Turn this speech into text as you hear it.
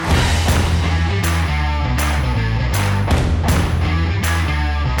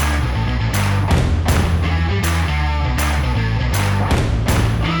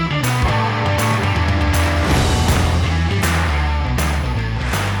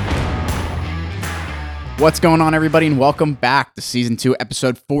What's going on, everybody, and welcome back to Season 2,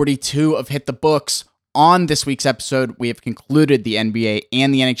 Episode 42 of Hit the Books. On this week's episode, we have concluded the NBA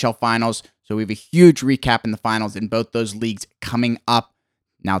and the NHL Finals, so we have a huge recap in the finals in both those leagues coming up.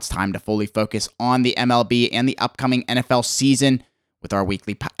 Now it's time to fully focus on the MLB and the upcoming NFL season with our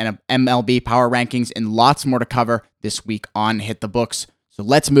weekly MLB Power Rankings and lots more to cover this week on Hit the Books. So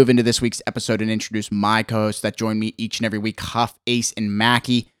let's move into this week's episode and introduce my co-hosts that join me each and every week, Huff, Ace, and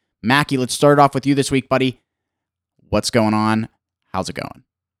Mackie. Mackie, let's start off with you this week, buddy. What's going on? How's it going?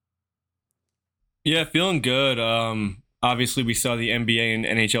 Yeah, feeling good. Obviously, we saw the NBA and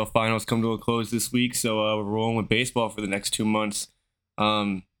NHL finals come to a close this week, so we're rolling with baseball for the next 2 months.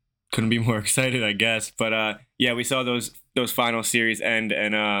 Couldn't be more excited, I guess. But yeah, we saw those final series end,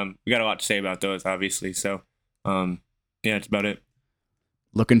 and we got a lot to say about those, obviously. So yeah, that's about it.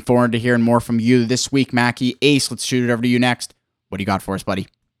 Looking forward to hearing more from you this week, Mackie. Ace, let's shoot it over to you next. What do you got for us, buddy?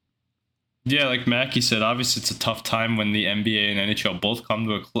 Yeah, like Mackie said, obviously it's a tough time when the NBA and NHL both come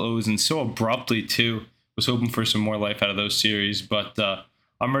to a close, and so abruptly too. Was hoping for some more life out of those series, but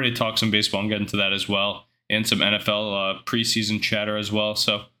I'm ready to talk some baseball and get into that as well, and some NFL preseason chatter as well.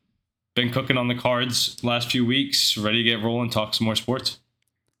 So been cooking on the cards last few weeks, ready to get rolling, talk some more sports.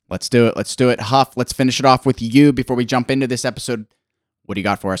 Let's do it. Huff, let's finish it off with you before we jump into this episode. What do you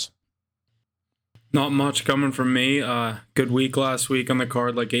got for us? Not much coming from me. Good week last week on the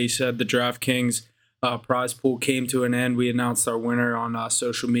card. Like Ace said, the DraftKings prize pool came to an end. We announced our winner on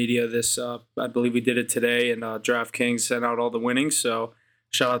social media. I believe we did it today, and DraftKings sent out all the winnings. So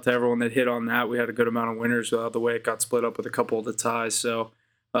shout out to everyone that hit on that. We had a good amount of winners. The way it got split up with a couple of the ties. So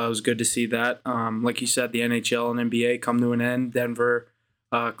it was good to see that. Like you said, the NHL and NBA come to an end. Denver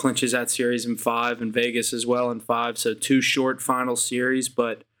clinches that series in 5, and Vegas as well in 5. So 2 short final series,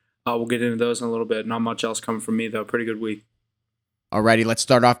 but we'll get into those in a little bit. Not much else coming from me, though. Pretty good week. Alrighty, let's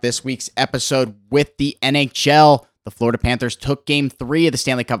start off this week's episode with the NHL. The Florida Panthers took Game 3 of the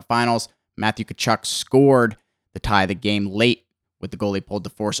Stanley Cup Finals. Matthew Tkachuk scored the tie of the game late with the goalie pulled to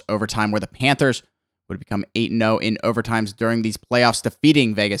force overtime, where the Panthers would become 8-0 in overtimes during these playoffs,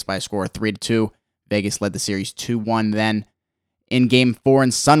 defeating Vegas by a score of 3-2. Vegas led the series 2-1 then. In Game 4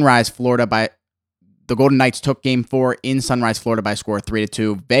 in Sunrise, Florida, the Golden Knights took Game 4 in Sunrise, Florida by a score of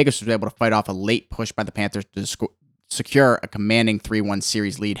 3-2. Vegas was able to fight off a late push by the Panthers to secure a commanding 3-1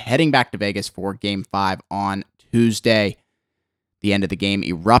 series lead, heading back to Vegas for Game 5 on Tuesday. The end of the game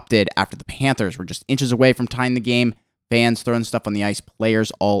erupted after the Panthers were just inches away from tying the game. Fans throwing stuff on the ice,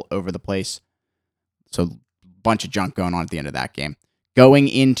 players all over the place. So a bunch of junk going on at the end of that game. Going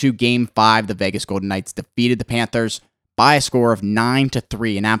into Game 5, the Vegas Golden Knights defeated the Panthers by a score of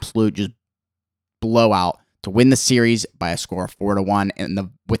 9-3, an absolute just blowout to win the series by a score of 4-1. And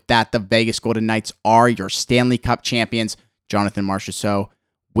with that, the Vegas Golden Knights are your Stanley Cup champions. Jonathan Marchessault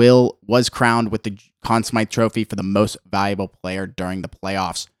was crowned with the Conn Smythe Trophy for the most valuable player during the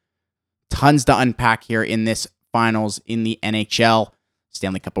playoffs. Tons to unpack here in this finals in the NHL.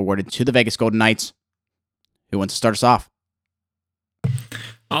 Stanley Cup awarded to the Vegas Golden Knights. Who wants to start us off?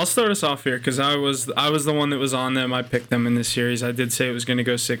 I'll start us off here because I was the one that was on them. I picked them in this series. I did say it was going to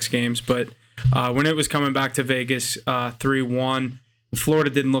go 6 games, but when it was coming back to Vegas 3-1, Florida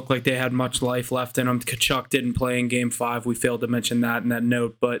didn't look like they had much life left in them. Tkachuk didn't play in Game 5. We failed to mention that in that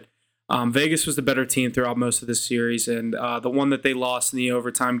note, but Vegas was the better team throughout most of the series, and the one that they lost in the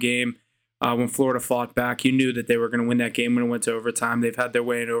overtime game when Florida fought back, you knew that they were going to win that game when it went to overtime. They've had their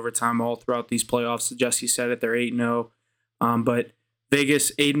way in overtime all throughout these playoffs. Jesse said it, they're 8-0, but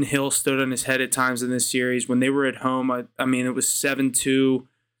Vegas, Aiden Hill stood on his head at times in this series. When they were at home, I mean, it was 7-2,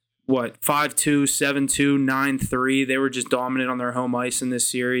 5-2, 7-2, 9-3. They were just dominant on their home ice in this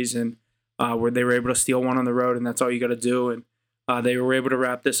series, and where they were able to steal one on the road, and that's all you got to do. And they were able to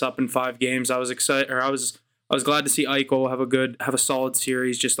wrap this up in 5 games. I was excited, or I was glad to see Eichel have a solid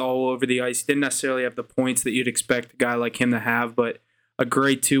series, just all over the ice. He didn't necessarily have the points that you'd expect a guy like him to have, but a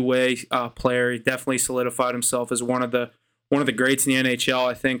great two-way player. He definitely solidified himself as one of the greats in the NHL.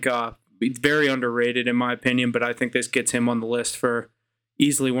 I think very underrated in my opinion, but I think this gets him on the list for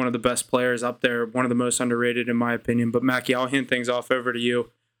easily one of the best players up there, one of the most underrated in my opinion. But Mackie, I'll hand things off over to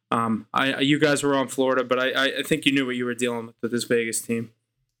you. You guys were on Florida, but I think you knew what you were dealing with this Vegas team.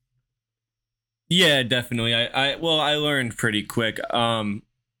 Yeah, definitely. I learned pretty quick.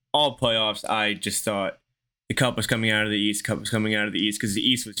 All playoffs, I just thought the Cup was coming out of the East. Because the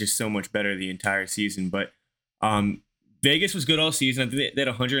East was just so much better the entire season. But Vegas was good all season. I think they had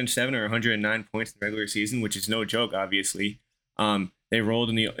 107 or 109 points in the regular season, which is no joke, obviously. They rolled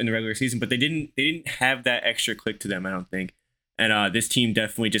in the regular season, but they didn't have that extra click to them, I don't think. And this team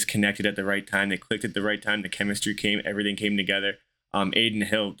definitely just connected at the right time. They clicked at the right time. The chemistry came, everything came together. Aiden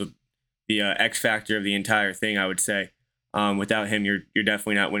Hill, X factor of the entire thing, I would say. Without him, you're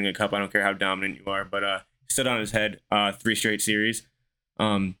definitely not winning a cup. I don't care how dominant you are, but stood on his head 3 straight series.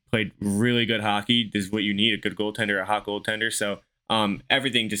 Played really good hockey. This is what you need: a good goaltender, a hot goaltender. So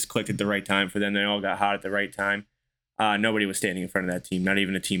everything just clicked at the right time for them. They all got hot at the right time. Nobody was standing in front of that team, not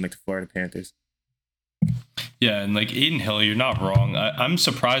even a team like the Florida Panthers. Yeah, and like Aiden Hill, you're not wrong. I'm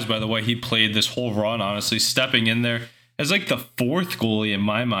surprised by the way he played this whole run, honestly, stepping in there as like the 4th goalie in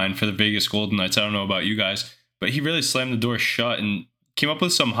my mind for the Vegas Golden Knights. I don't know about you guys, but he really slammed the door shut and came up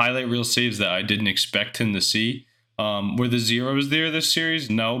with some highlight reel saves that I didn't expect him to see. Were the zeros there this series?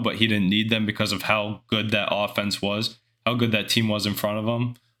 No, but he didn't need them because of how good that offense was, how good that team was in front of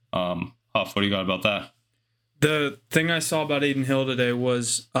him. Huff, what do you got about that? The thing I saw about Aiden Hill today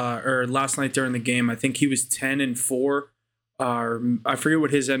was, or last night during the game, I think he was 10-4. I forget what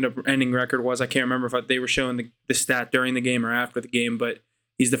his ending record was. I can't remember if they were showing the stat during the game or after the game, but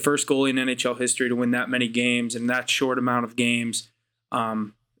he's the first goalie in NHL history to win that many games in that short amount of games,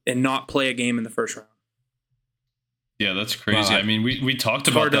 and not play a game in the first round. Yeah, that's crazy. I mean, we talked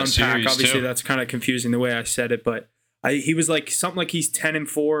about that series Obviously, too. that's kind of confusing the way I said it, but he was like something like he's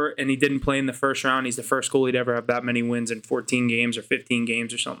 10-4 and he didn't play in the first round. He's the first goalie to ever have that many wins in 14 games or 15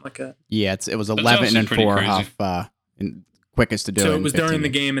 games or something like that. Yeah, it was 11-4 off quickest to do. So it was during the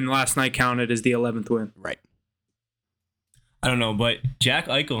game, and last night counted as the 11th win. Right. I don't know, but Jack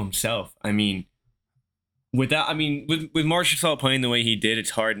Eichel himself, with Marchessault playing the way he did,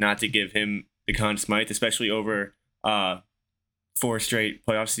 it's hard not to give him the Conn Smythe, especially over 4 straight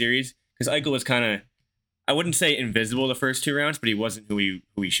playoff series, because Eichel was kind of, I wouldn't say invisible the first 2 rounds, but he wasn't who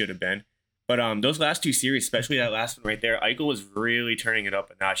he should have been. But those last 2 series, especially that last one right there, Eichel was really turning it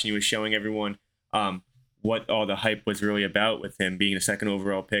up a notch, and he was showing everyone what all the hype was really about with him being a 2nd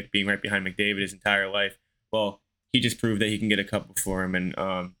overall pick, being right behind McDavid his entire life. Well, he just proved that he can get a cup before him,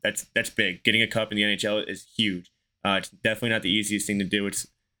 and that's big. Getting a cup in the NHL is huge. It's definitely not the easiest thing to do.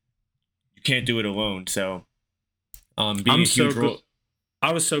 You can't do it alone. So, being a huge role.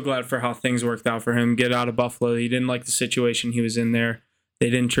 I was so glad for how things worked out for him. Get out of Buffalo. He didn't like the situation he was in there.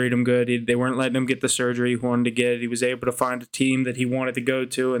 They didn't treat him good. They weren't letting him get the surgery he wanted to get. He was able to find a team that he wanted to go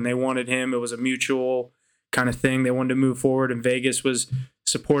to, and they wanted him. It was a mutual kind of thing. They wanted to move forward, and Vegas was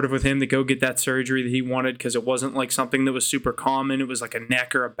supportive with him to go get that surgery that he wanted, because it wasn't like something that was super common. It was like a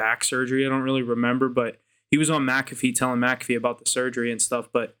neck or a back surgery. I don't really remember, but he was on McAfee telling McAfee about the surgery and stuff.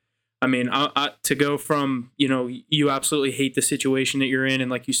 But I mean, to go from, you absolutely hate the situation that you're in,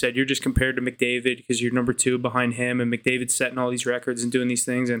 and like you said, you're just compared to McDavid because you're number 2 behind him, and McDavid's setting all these records and doing these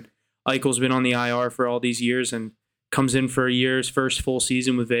things, and Eichel's been on the IR for all these years and comes in for a year's first full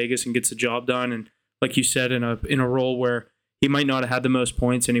season with Vegas and gets the job done. And like you said, in a role where he might not have had the most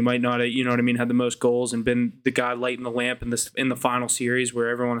points, and he might not have, had the most goals and been the guy lighting the lamp in the final series where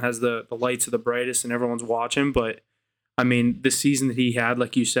everyone has the lights are the brightest and everyone's watching. But I mean, the season that he had,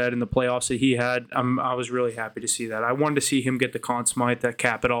 like you said, and the playoffs that he had, I was really happy to see that. I wanted to see him get the Conn Smythe that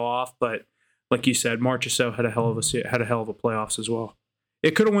cap it all off, but like you said, Marchessault had a hell of a playoffs as well.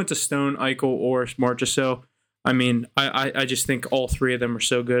 It could have went to Stone, Eichel, or Marchessault. I mean, I just think all 3 of them are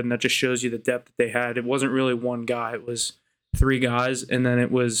so good, and that just shows you the depth that they had. It wasn't really one guy; it was 3 guys, and then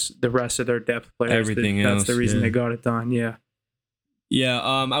it was the rest of their depth players. Everything else. That's the reason they got it done. Yeah.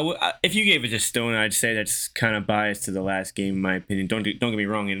 Yeah, if you gave it to Stone, I'd say that's kind of biased to the last game, in my opinion. Don't get me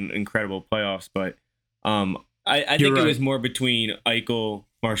wrong, an incredible playoffs, but I think it was more between Eichel,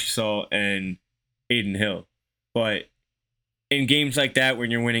 Marchessault, and Aiden Hill. But in games like that, when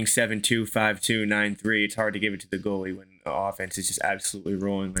you're winning 7-2, 5-2, 9-3, it's hard to give it to the goalie when the offense is just absolutely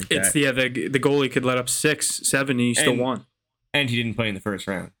rolling like that. The goalie could let up 6, 7, and he still won. And he didn't play in the first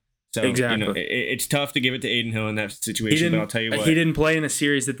round. So, exactly. It's tough to give it to Aiden Hill in that situation, but I'll tell you what. He didn't play in a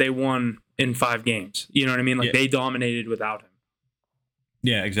series that they won in 5 games. You know what I mean? Like, they dominated without him.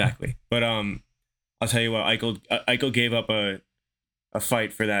 Yeah, exactly. But I'll tell you what, Eichel gave up a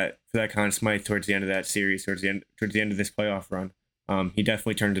fight for that Conn Smythe towards the end of that series, towards the end of this playoff run. He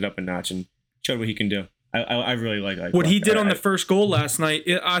definitely turned it up a notch and showed what he can do. I really like Eichel. What he did on the first goal last night,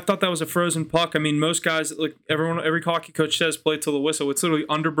 I thought that was a frozen puck. I mean, most guys, like every hockey coach says, play till the whistle. It's literally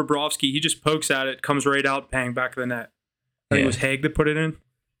under Bobrovsky. He just pokes at it, comes right out, bang, back of the net. I think it was Haig that put it in.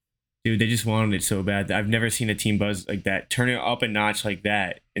 Dude, they just wanted it so bad. I've never seen a team buzz like that, turn it up a notch like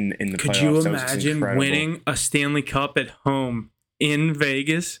that in the playoffs. Could you imagine winning a Stanley Cup at home in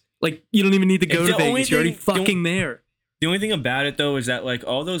Vegas? Like, you don't even need to go to Vegas. You're already fucking there. The only thing about it though is that like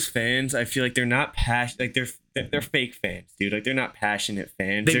all those fans, I feel like they're not passionate. Like they're fake fans, dude. Like they're not passionate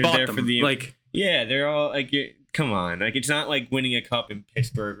fans. They're there them. for the they're all like, come on. Like it's not like winning a cup in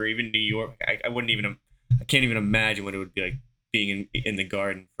Pittsburgh or even New York. I can't even imagine what it would be like being in the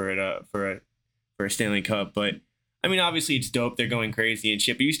Garden for a Stanley Cup. But I mean, obviously it's dope. They're going crazy and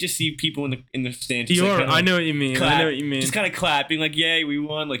shit. But you just see people in the stands. I know what you mean. I know what you mean. Just kind of clapping, like, "Yay, we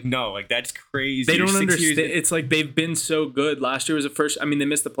won!" Like, no, like that's crazy. They don't understand. It's like they've been so good. Last year was the first. I mean, they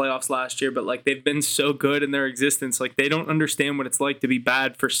missed the playoffs last year, but like they've been so good in their existence. Like they don't understand what it's like to be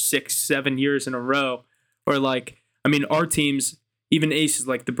bad for 6-7 years in a row. Or like, I mean, our teams, even Aces,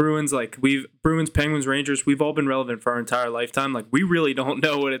 like the Bruins, Bruins, Penguins, Rangers, we've all been relevant for our entire lifetime. Like we really don't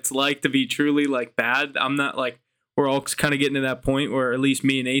know what it's like to be truly like bad. I'm not like. We're all kind of getting to that point where at least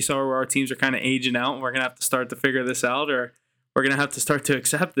me and Ace are, where our teams are kind of aging out, and we're gonna have to start to figure this out, or we're gonna have to start to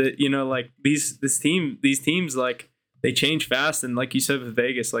accept that, you know, like these teams, like they change fast, and like you said with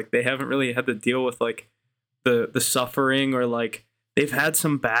Vegas, like they haven't really had to deal with like the suffering, or like they've had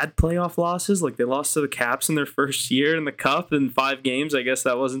some bad playoff losses, like they lost to the Caps in their first year in the Cup in 5 games. I guess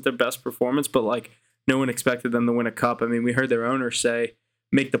that wasn't their best performance, but like no one expected them to win a Cup. I mean, we heard their owner say,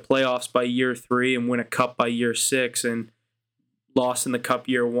 make the playoffs by year 3 and win a Cup by year 6, and lost in the Cup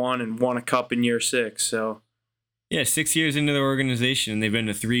year 1 and won a Cup in year 6. So, yeah, 6 years into their organization, they've been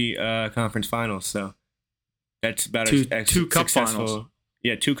to 3 conference finals. So that's about two Cup finals.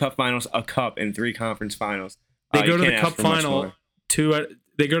 Yeah, 2 Cup finals, a Cup, and 3 conference finals. They go to the Cup final.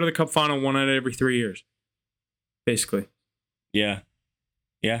 They go to the Cup final 1 out of every 3 years, basically. Yeah.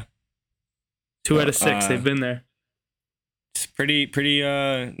 2 out of 6. They've been there. It's pretty.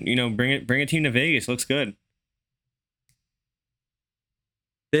 You know, bring a team to Vegas. Looks good.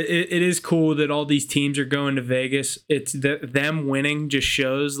 It is cool that all these teams are going to Vegas. It's them winning just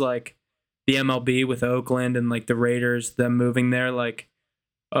shows like the MLB with Oakland and like the Raiders, them moving there. Like,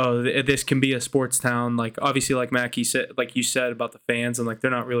 oh, this can be a sports town. Like obviously, like Mackie said, like you said about the fans, and like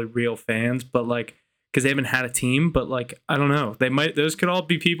they're not really real fans, but like because they haven't had a team. But like I don't know, those could all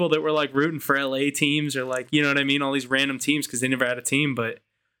be people that were like rooting for LA teams, or like, you know what I mean, all these random teams because they never had a team. But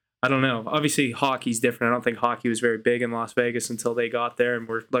I don't know. Obviously, hockey's different. I don't think hockey was very big in Las Vegas until they got there and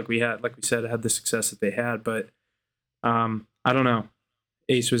were like we said, had the success that they had. But I don't know.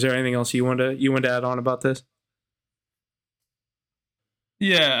 Ace, was there anything else you wanted to add on about this?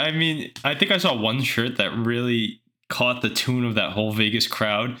 Yeah, I mean, I think I saw one shirt that really caught the tune of that whole Vegas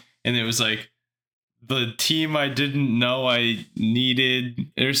crowd, and it was like, the team I didn't know I needed,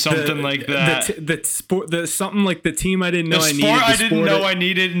 or something like that. Something like the team I didn't know I needed. The sport I didn't know I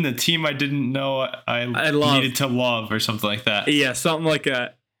needed, and the team I didn't know I needed to love, or something like that. Yeah, something like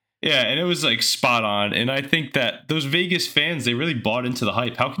that. Yeah, and it was like spot on. And I think that those Vegas fans, they really bought into the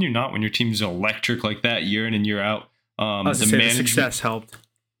hype. How can you not when your team's electric like that year in and year out? The success helped.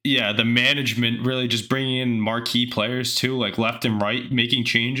 Yeah, the management really just bringing in marquee players too, like left and right, making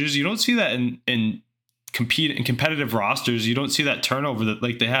changes. You don't see that in competitive rosters. You don't see that turnover that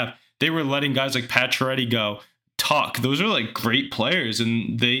like they have. They were letting guys like Pacioretty go. Those are like great players,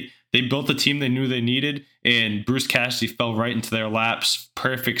 and they built the team they knew they needed, and Bruce Cassidy fell right into their laps.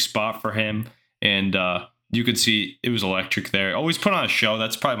 Perfect spot for him, and you could see it was electric there. Always put on a show.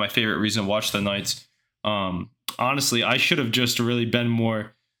 That's probably my favorite reason to watch the Knights. Honestly, I should have just really been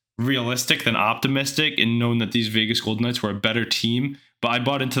more realistic than optimistic and known that these Vegas Golden Knights were a better team. But I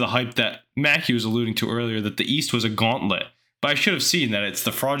bought into the hype that Mackie was alluding to earlier, that the East was a gauntlet. But I should have seen that it's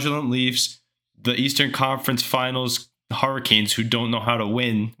the fraudulent Leafs, the Eastern Conference Finals Hurricanes, who don't know how to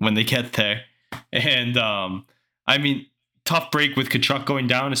win when they get there. And, I mean, tough break with Tkachuk going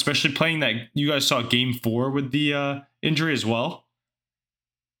down, especially playing that. You guys saw Game 4 with the injury as well.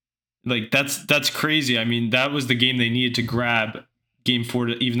 Like, that's crazy. I mean, that was the game they needed to grab, Game 4,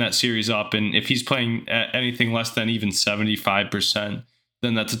 to even that series up. And if he's playing at anything less than even 75%,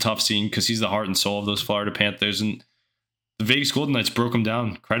 then that's a tough scene, because he's the heart and soul of those Florida Panthers. And the Vegas Golden Knights broke him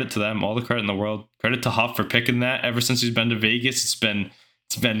down. Credit to them. All the credit in the world. Credit to Huff for picking that. Ever since he's been to Vegas, it's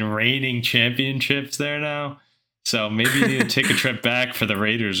been raining championships there now. So maybe you need to take a trip back for the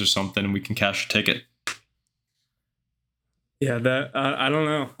Raiders or something, and we can cash a ticket. Yeah, I don't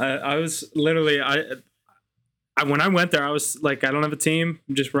know. I was literally when I went there, I was like, I don't have a team.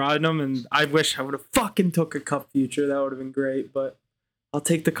 I'm just riding them, and I wish I would have fucking took a Cup future. That would have been great, but I'll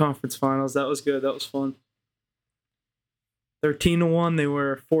take the conference finals. That was good. That was fun. 13-1. They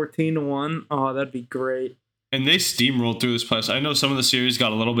were 14-1. Oh, that'd be great. And they steamrolled through this place. I know some of the series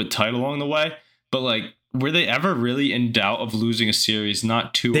got a little bit tight along the way, but like, were they ever really in doubt of losing a series?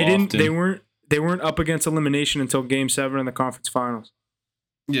 Not too often. They weren't up against elimination until Game 7 in the conference finals.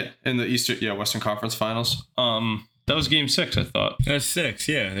 Yeah, in the Western Conference Finals. That was Game 6, I thought. That's 6.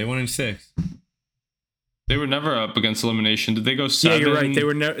 Yeah, they won in 6. They were never up against elimination. Did they go 7? Yeah, you're right. They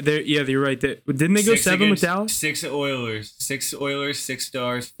were never. Yeah, you're right. Didn't they go 7 with Dallas? 6 Oilers, 6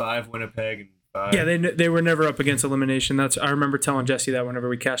 Stars, 5 Winnipeg, and 5. Yeah, they were never up against elimination. I remember telling Jesse that whenever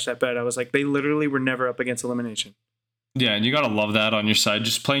we cashed that bet. I was like, they literally were never up against elimination. Yeah, and you got to love that on your side.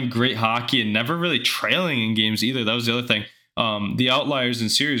 Just playing great hockey and never really trailing in games either. That was the other thing. The outliers in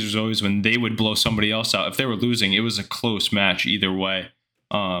series was always when they would blow somebody else out. If they were losing, it was a close match either way.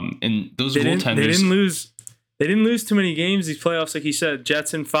 And those goaltenders... They didn't lose too many games these playoffs, like he said.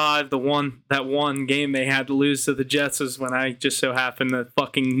 Jets in 5. That one game they had to lose to the Jets was when I just so happened to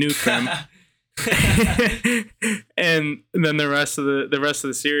fucking nuke them. And then the rest of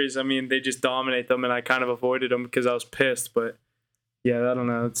the series, I mean, they just dominate them, and I kind of avoided them because I was pissed. But yeah, I don't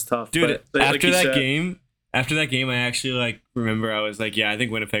know, it's tough. Dude, but after that game, I actually remember I was like, yeah, I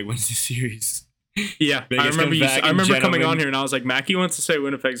think Winnipeg wins the series. Yeah, I remember coming on here and I was like, Mackie wants to say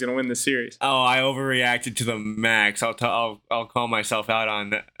Winnipeg's gonna win the series. Oh, I overreacted to the max. I'll call myself out on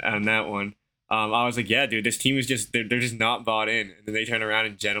that one. I was like, yeah, dude, this team is just they're just not bought in, and then they turn around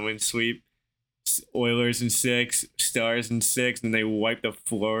and gentlemen sweep Oilers in 6, Stars in 6, and they wipe the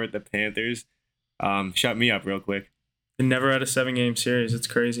floor at the Panthers. Shut me up real quick. And never had a 7-game series. It's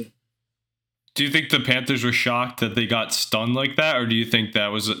crazy. Do you think the Panthers were shocked that they got stunned like that, or do you think that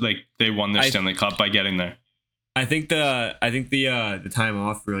was like they won their Stanley Cup by getting there? I think the time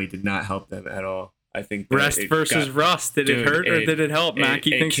off really did not help them at all. I think rest versus rust. Did it hurt or did it help?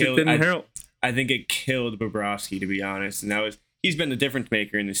 Mackie thinks it didn't help. I think it killed Bobrovsky, to be honest, and he's been the difference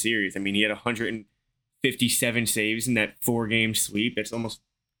maker in the series. I mean, he had 157 saves in that 4-game sweep. It's almost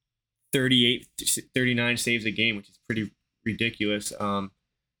 39 saves a game, which is pretty ridiculous. And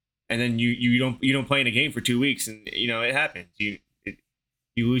then you don't play in a game for 2 weeks, and it happens. You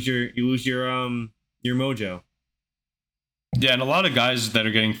lose your mojo. Yeah, and a lot of guys that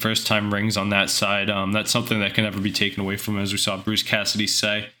are getting first time rings on that side. That's something that can never be taken away from, as we saw Bruce Cassidy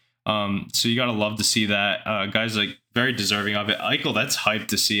say. So you gotta love to see that. Guys like very deserving of it. Eichel, that's hype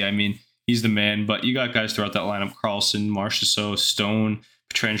to see. I mean, he's the man. But you got guys throughout that lineup: Carlson, Marchessault, Stone,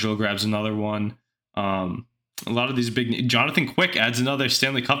 Pietrangelo grabs another one. A lot of these big... Jonathan Quick adds another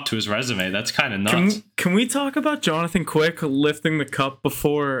Stanley Cup to his resume. That's kind of nuts. Can we talk about Jonathan Quick lifting the cup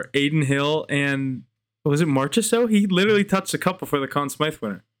before Aiden Hill and... Was it Marchessault? He literally touched the cup before the Conn Smythe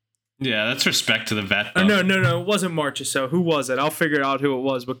winner. Yeah, that's respect to the vet, though. No. It wasn't Marchessault. Who was it? I'll figure out who it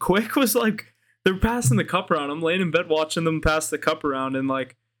was. But Quick was like... They're passing the cup around. I'm laying in bed watching them pass the cup around, and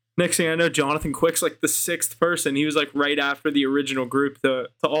next thing I know, Jonathan Quick's like the 6th person. He was like right after the original group to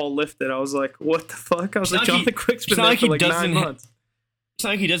all lift it. I was like, what the fuck? I was like, Jonathan Quick's been there for 9 months. It's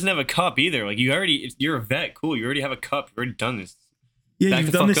not like he doesn't have a cup either. Like you're a vet. Cool. You already have a cup. You've already done this. Yeah,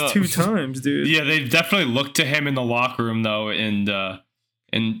 you've done this 2 times, dude. Yeah, they've definitely looked to him in the locker room though, and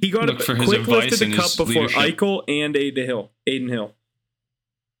he got looked for his Quick advice lifted and the cup his before leadership. Eichel and Aiden Hill.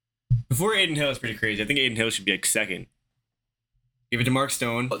 Before Aiden Hill is pretty crazy. I think Aiden Hill should be like 2nd. Give it to Mark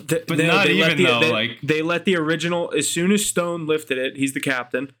Stone. But not even though. They let the original, as soon as Stone lifted it, he's the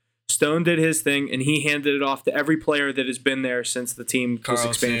captain. Stone did his thing, and he handed it off to every player that has been there since the team was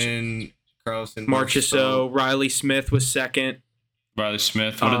expansion. Carlson, Marchessault, Riley Smith was 2nd. Riley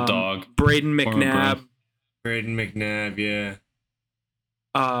Smith, what a dog. Braden McNabb. Yeah.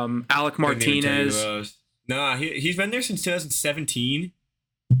 Alec Martinez. Nah, he's been there since 2017.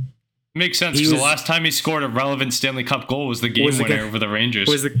 Makes sense, because the last time he scored a relevant Stanley Cup goal was the game winner over the Rangers.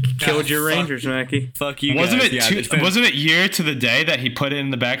 Killed your Rangers, Mackie. Fuck you wasn't guys. Wasn't it year to the day that he put it in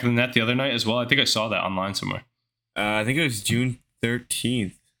the back of the net the other night as well? I think I saw that online somewhere. I think it was June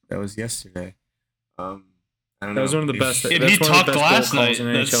 13th. That was yesterday. I don't know. That was one of the best. If he talked last night,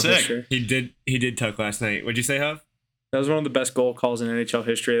 that's sick. History. He did talk last night. What'd you say, Huff? That was one of the best goal calls in NHL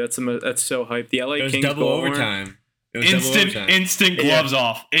history. That's so hype. The LA Kings double goal overtime. Instant gloves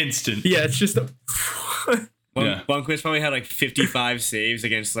off. Instant. Yeah, it's just Lundqvist probably had 55 saves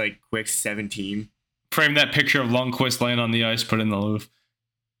against Quick's 17. Frame that picture of Lundqvist laying on the ice, put it in the Louvre.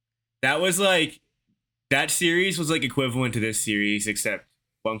 That was that series was equivalent to this series, except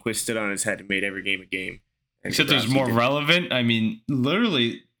Lundqvist stood on his head and made every game a game. Except there's more relevant. I mean,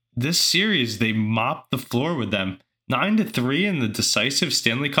 literally, this series, they mopped the floor with them. 9-3 in the decisive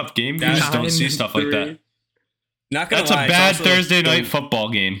Stanley Cup game. You just don't see stuff like that. Not gonna That's lie, a bad Thursday night football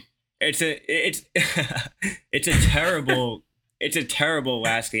game. It's a terrible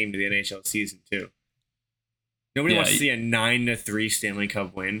last game to the NHL season too. Nobody wants to see a 9-3 Stanley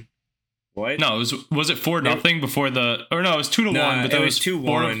Cup win. What? No, was it 4-0 before the? Or no, it was 2-1. But that was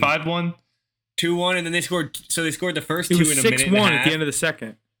 2-1, 5-1 2-1, and then they scored. So they scored the first 2 in a minute and a 6-1 half. at the end of the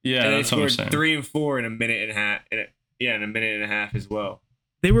second. Yeah, and that's what I'm saying. 3 and 4 in a minute and a half. In a minute and a half as well.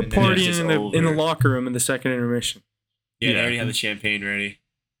 They were partying in the locker room in the second intermission. Yeah, they already had the champagne ready.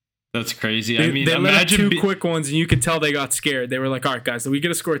 That's crazy. They, I mean, they let up imagine two quick ones, and you could tell they got scared. They were like, "All right, guys, we got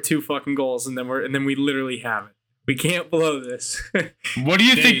to score 2 fucking goals, and then we literally have it. We can't blow this." What do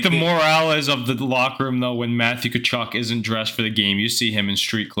you think the morale is of the locker room, though, when Matthew Tkachuk isn't dressed for the game? You see him in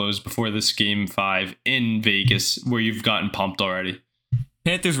street clothes before this Game 5 in Vegas, where you've gotten pumped already.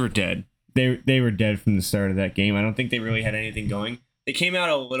 Panthers were dead. They were dead from the start of that game. I don't think they really had anything going. They came out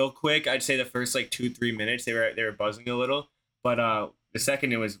a little quick. I'd say the first 2-3 minutes they were buzzing a little, but the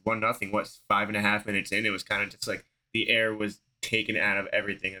second it was 1-0. 5.5 minutes in, it was kind of just like the air was taken out of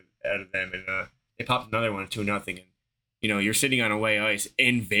everything out of them, and they popped another one 2-0. And you're sitting on away ice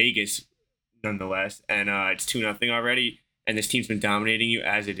in Vegas, nonetheless, and it's 2-0 already, and this team's been dominating you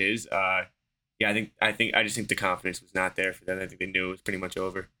as it is. I just think the confidence was not there for them. I think they knew it was pretty much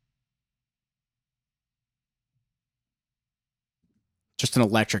over. Just an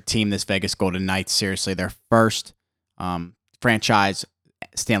electric team, this Vegas Golden Knights. Seriously, their first franchise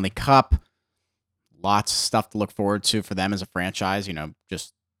Stanley Cup. Lots of stuff to look forward to for them as a franchise.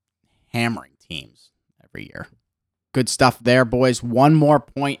 Just hammering teams every year. Good stuff there, boys. One more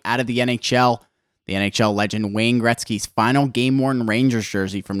point out of the NHL. The NHL legend Wayne Gretzky's final game-worn Rangers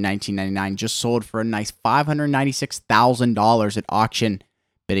jersey from 1999 just sold for a nice $596,000 at auction.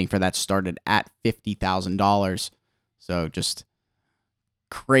 Bidding for that started at $50,000. So just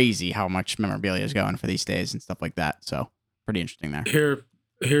crazy how much memorabilia is going for these days and stuff like that. So pretty interesting there.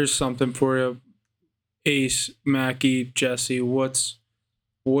 Here's something for you, Ace, Mackie, Jesse. What's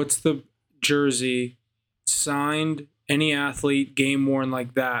the jersey signed? Any athlete game worn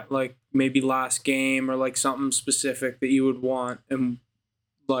like that, like maybe last game or like something specific that you would want, and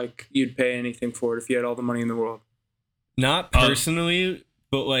like you'd pay anything for it if you had all the money in the world? Not personally,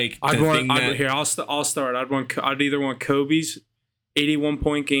 but like I'll start. I'd either want Kobe's 81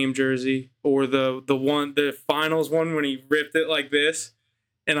 point game jersey or the finals one when he ripped it like this,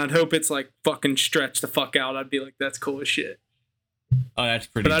 and I'd hope it's like fucking stretched the fuck out. I'd be like, that's cool as shit. Oh, that's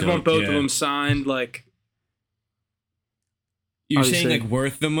pretty. But I'd want both of them signed. Like, you're saying like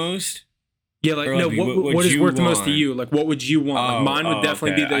worth the most? Yeah, like no. What is worth the most to you? Like, what would you want? Like, mine would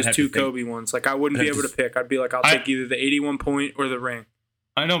definitely be those 2 Kobe ones. Like, I wouldn't be able to pick. I'd be like, I'll take either the 81 point or the ring.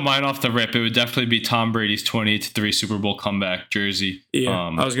 I know mine off the rip. It would definitely be Tom Brady's 28-3 Super Bowl comeback jersey. Yeah,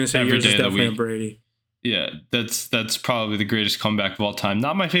 I was gonna say yours is definitely a Brady. Yeah, that's probably the greatest comeback of all time.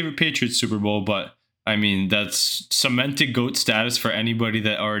 Not my favorite Patriots Super Bowl, but I mean that's cemented GOAT status for anybody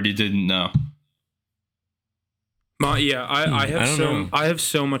that already didn't know. I have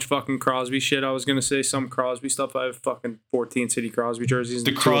so much fucking Crosby shit. I was gonna say some Crosby stuff. I have fucking 14 City Crosby jerseys.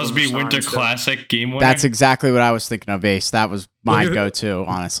 The Crosby Winter Classic game winner. That's exactly what I was thinking of, Ace. That was my go-to,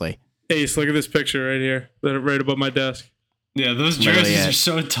 honestly. Ace, look at this picture right here, right above my desk. Yeah, those jerseys are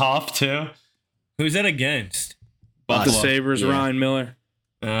so tough too. Who's that against? The Sabres, Ryan Miller.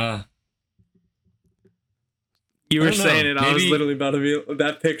 You were saying it. I was literally about to be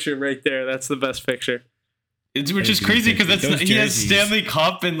that picture right there. That's the best picture. Which is crazy because he has Stanley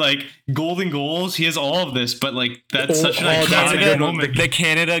Cup and like golden goals. He has all of this, but like that's such an iconic moment. The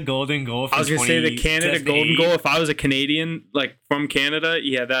Canada golden goal. I was gonna say the Canada golden goal. If I was a Canadian, like from Canada,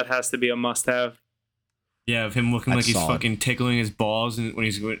 yeah, that has to be a must-have. Yeah, of him looking like he's fucking tickling his balls when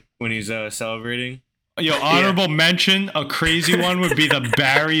he's celebrating. Yo, honorable mention, a crazy one would be the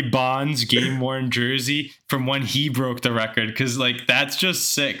Barry Bonds game-worn jersey from when he broke the record, because like that's just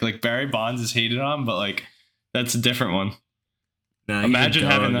sick. Like Barry Bonds is hated on, but like. That's a different one. Nah, imagine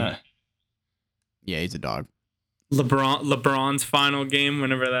having that. Yeah, he's a dog. LeBron's final game,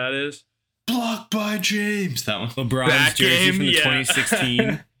 whenever that is. Blocked by James. That one. LeBron's jersey from the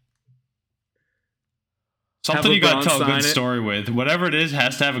 2016. Something you got to tell a good story with. Whatever it is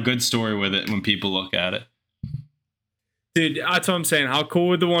has to have a good story with it when people look at it. Dude, that's what I'm saying. How cool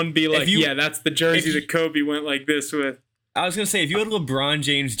would the one be like, that's the jersey that Kobe went like this with. I was going to say, if you had a LeBron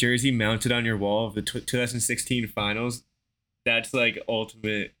James jersey mounted on your wall of the 2016 finals, that's like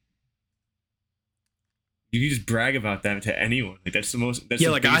ultimate. You can just brag about that to anyone. Like that's the most. That's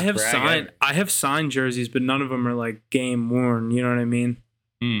like I have signed jerseys, but none of them are like game worn. You know what I mean?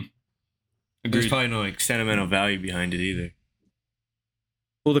 There's probably no like sentimental value behind it either.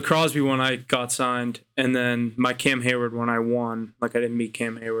 Well, the Crosby one I got signed, and then my Cam Hayward one I won. Like I didn't meet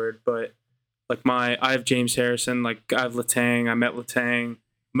Cam Hayward, but. Like I have James Harrison, like I have Letang. I met Letang.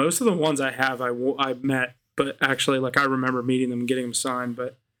 Most of the ones I have, I met, but actually, like I remember meeting them and getting them signed.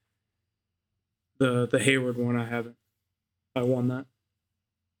 But the Hayward one, I haven't. I won that.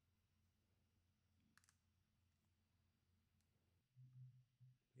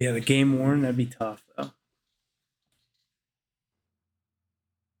 Yeah, the game worn, that'd be tough though.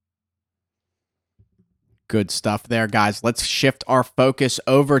 Good stuff there, guys. Let's shift our focus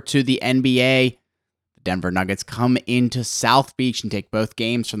over to the NBA. The Denver Nuggets come into South Beach and take both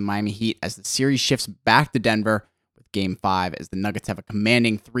games from the Miami Heat as the series shifts back to Denver with Game 5 as the Nuggets have a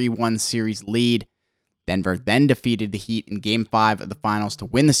commanding 3-1 series lead. Denver then defeated the Heat in Game 5 of the finals to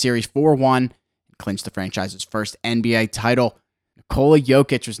win the series 4-1 and clinch the franchise's first NBA title. Nikola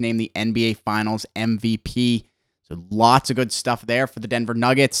Jokic was named the NBA Finals MVP. So lots of good stuff there for the Denver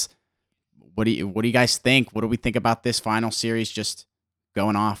Nuggets. What do you guys think? What do we think about this final series just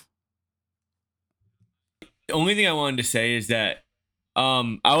going off? The only thing I wanted to say is that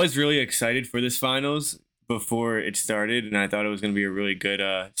I was really excited for this finals before it started, and I thought it was going to be a really good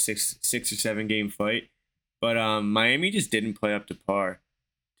 6 or 7 game fight. But Miami just didn't play up to par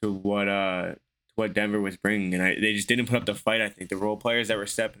to what Denver was bringing, and they just didn't put up the fight. I think the role players that were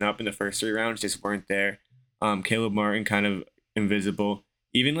stepping up in the first 3 rounds just weren't there. Caleb Martin kind of invisible.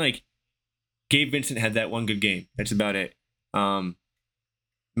 Even like Gabe Vincent had that one good game. That's about it.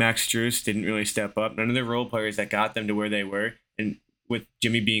 Max Strus didn't really step up. None of the role players that got them to where they were, and with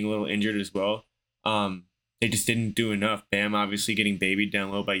Jimmy being a little injured as well, they just didn't do enough. Bam obviously getting babied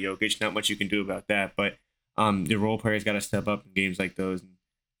down low by Jokic. Not much you can do about that, but the role players got to step up in games like those. And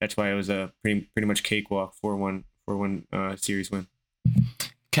that's why it was a pretty much cakewalk 4-1 series win.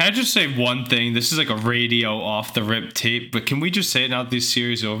 Can I just say one thing? This is like a radio off the rip tape, but can we just say it now that this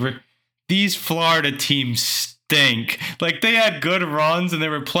series over? These Florida teams stink. Like, they had good runs and they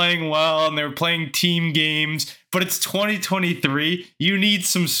were playing well and they were playing team games, but it's 2023. You need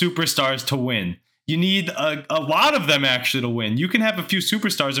some superstars to win. You need a lot of them actually to win. You can have a few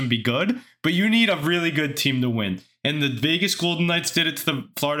superstars and be good, but you need a really good team to win. And the Vegas Golden Knights did it to the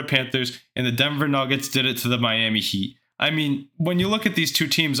Florida Panthers, and the Denver Nuggets did it to the Miami Heat. I mean, when you look at these two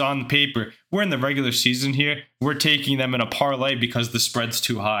teams on paper, we're in the regular season here. We're taking them in a parlay because the spread's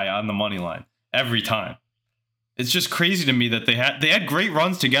too high on the money line every time. It's just crazy to me that they had great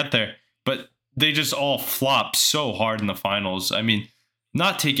runs to get there, but they just all flopped so hard in the finals. I mean,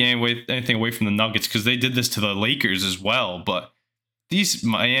 not taking anything away from the Nuggets because they did this to the Lakers as well, but these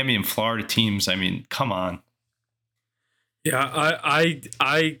Miami and Florida teams, I mean, come on. Yeah,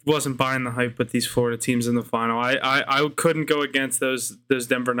 I wasn't buying the hype with these Florida teams in the final. I couldn't go against those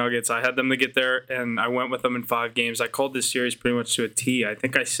Denver Nuggets. I had them to get there, and I went with them in 5 games. I called this series pretty much to a T. I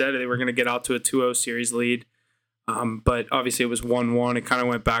think I said they were going to get out to a 2-0 series lead, but obviously it was 1-1. It kind of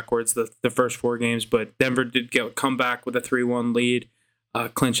went backwards the first 4 games, but Denver did come back with a 3-1 lead,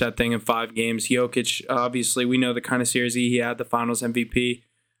 clinch that thing in 5 games. Jokic, obviously, we know the kind of series he had, the Finals MVP.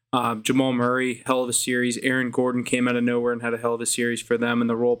 Jamal Murray, hell of a series. Aaron Gordon came out of nowhere and had a hell of a series for them and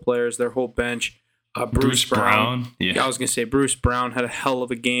the role players, their whole bench. Bruce Brown. Yeah, I was going to say Bruce Brown had a hell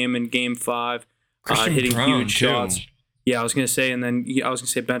of a game in Game 5, hitting Brown, huge too. shots. Yeah, I was going to say, and then I was going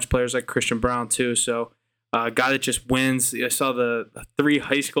to say bench players like Christian Brown too. So a guy that just wins. I saw the 3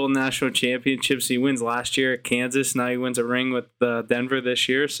 high school national championships he wins last year at Kansas. Now he wins a ring with Denver this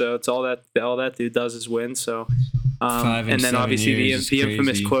year. So it's all that dude does is win. So. And then obviously the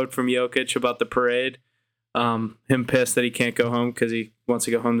infamous quote from Jokic about the parade, him pissed that he can't go home because he wants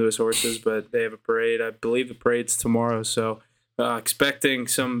to go home to his horses, but they have a parade. I believe the parade's tomorrow, so expecting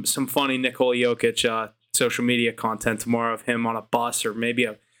some funny Nikola Jokic social media content tomorrow of him on a bus, or maybe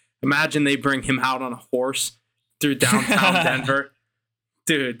imagine they bring him out on a horse through downtown Denver.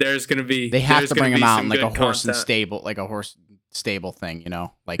 Dude, there's gonna be have to bring him out in like a horse and stable, like a horse stable thing, you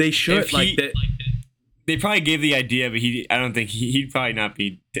know? Like they should They probably gave the idea, but I don't think he'd probably not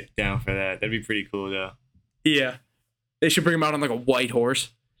be down for that. That'd be pretty cool, though. Yeah. They should bring him out on like a white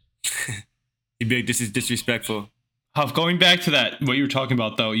horse. He'd be like, this is disrespectful. Huff, going back to that, what you were talking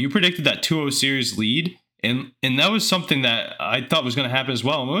about, though, you predicted that 2-0 series lead, and that was something that I thought was going to happen as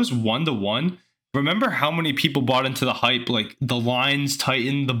well. And it was 1-1. Remember how many people bought into the hype? Like, the lines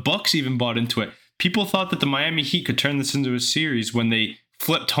tightened, the Bucks even bought into it. People thought that the Miami Heat could turn this into a series when they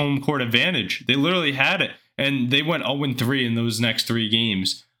flipped home court advantage. They literally had it, and they went 0-3 in those next 3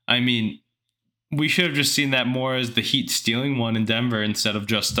 games. I mean, we should have just seen that more as the Heat stealing one in Denver instead of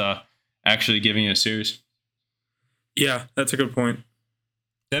just actually giving it a series. Yeah, that's a good point.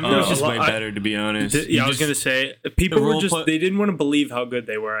 Denver was just way better, to be honest. I was going to say, people were just, they didn't want to believe how good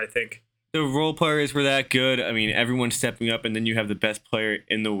they were, I think. The role players were that good. I mean, everyone's stepping up, and then you have the best player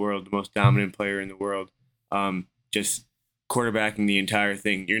in the world, the most dominant player in the world, just quarterbacking the entire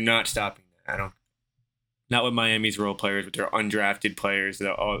thing. You're not stopping that. Not with Miami's role players, with their undrafted players,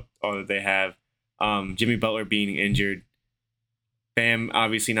 all that they have. Jimmy Butler being injured. Bam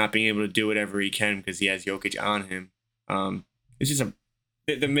obviously not being able to do whatever he can because he has Jokic on him. It's just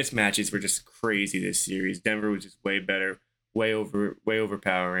the mismatches were just crazy this series. Denver was just way better, way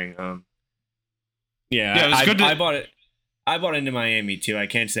overpowering. Yeah, it was good. I bought it. I bought into Miami too. I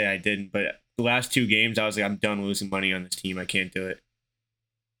can't say I didn't, but the last 2 games, I was like, I'm done losing money on this team. I can't do it.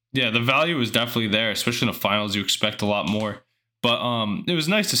 Yeah, the value is definitely there, especially in the finals. You expect a lot more. But it was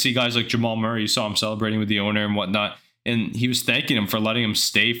nice to see guys like Jamal Murray. You saw him celebrating with the owner and whatnot, and he was thanking him for letting him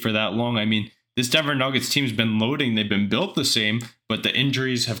stay for that long. I mean, this Denver Nuggets team's been loading. They've been built the same, but the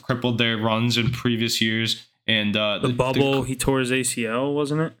injuries have crippled their runs in previous years. And the bubble, he tore his ACL,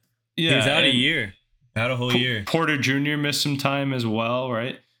 wasn't it? Yeah, he was out a year, out a whole year. Porter Jr. missed some time as well,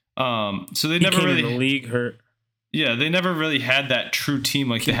 right? So they He never came really in the league hurt. Yeah, they never really had that true team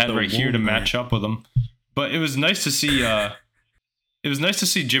like they had right here to match up with them. But it was nice to see. It was nice to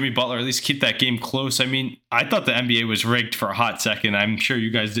see Jimmy Butler at least keep that game close. I mean, I thought the NBA was rigged for a hot second. I'm sure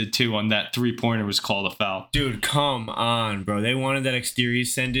you guys did too. On that 3-pointer was called a foul. Dude, come on, bro. They wanted that exterior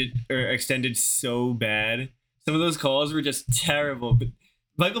extended so bad. Some of those calls were just terrible. But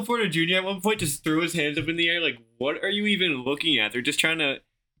Michael Porter Jr. at one point just threw his hands up in the air. Like, what are you even looking at? They're just trying to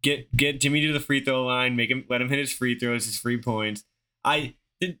get Jimmy to the free throw line, let him hit his free throws, his free points.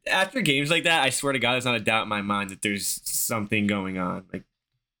 After games like that, I swear to God, there's not a doubt in my mind that there's something going on. Like,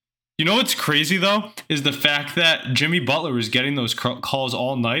 you know what's crazy though is the fact that Jimmy Butler was getting those calls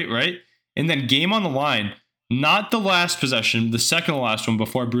all night, right? And then game on the line, not the last possession, the second to last one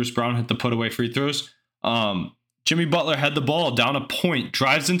before Bruce Brown hit the put away free throws. Jimmy Butler had the ball down a point,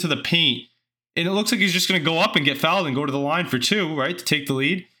 drives into the paint, and it looks like he's just going to go up and get fouled and go to the line for 2, right, to take the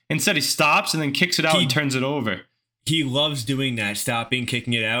lead. Instead, he stops and then kicks it out and turns it over. He loves doing that, stopping,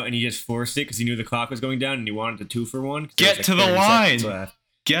 kicking it out, and he just forced it because he knew the clock was going down and he wanted the 2 for 1. Get to the line.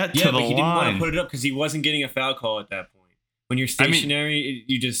 Get to the line. But he didn't want to put it up because he wasn't getting a foul call at that point. When you're stationary,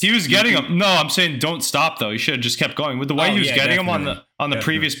 you just... He was getting them. No, I'm saying don't stop, though. He should have just kept going. With the way he was getting them on the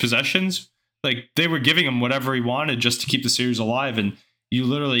previous possessions, like, they were giving him whatever he wanted just to keep the series alive, and you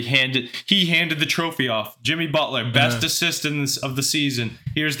literally handed the trophy off. Jimmy Butler, best assist of the season.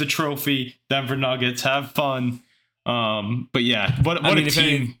 Here's the trophy. Denver Nuggets, have fun. But yeah, what a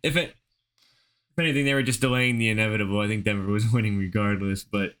team. If anything, they were just delaying the inevitable. I think Denver was winning regardless.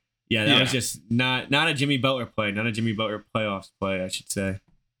 But yeah, that was just not a Jimmy Butler play, not a Jimmy Butler playoffs play, I should say.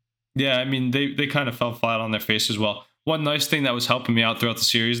 Yeah, I mean, they kind of fell flat on their face as well. One nice thing that was helping me out throughout the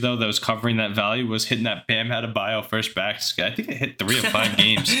series, though, that was covering that value was hitting that Bam Adebayo first basket. I think I hit 3 of 5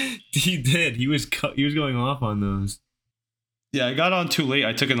 games. He did. He was going off on those. Yeah, I got on too late.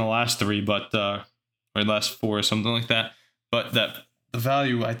 I took in the last 3, but or last 4 or something like that. But the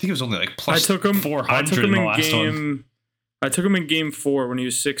value, I think it was only like plus 400 in the last one. I took him in game 4 when he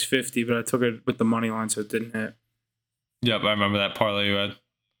was 650, but I took it with the money line, so it didn't hit. Yep, I remember that parlay you had.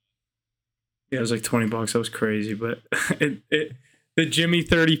 Yeah, it was like $20. That was crazy, but the Jimmy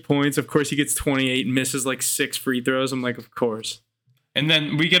 30 points. Of course, he gets 28 and misses like 6 free throws. I'm like, of course. And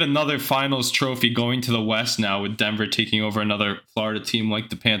then we get another finals trophy going to the West now with Denver taking over another Florida team like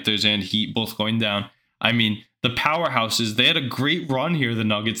the Panthers and Heat both going down. I mean, the powerhouses, they had a great run here, the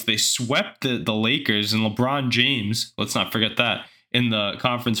Nuggets. They swept the Lakers and LeBron James, let's not forget that, in the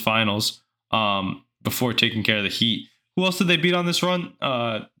conference finals before taking care of the Heat. Who else did they beat on this run?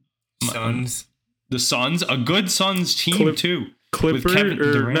 Suns. The Suns, a good Suns team too.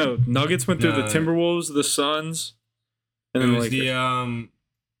 Nuggets went through the Timberwolves, the Suns, and then the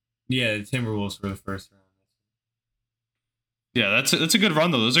Timberwolves for the first round. Yeah, that's a good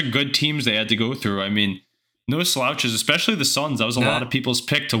run though. Those are good teams they had to go through. I mean, no slouches, especially the Suns. That was a lot of people's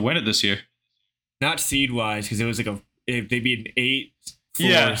pick to win it this year. Not seed wise, because it was like they beat an 8,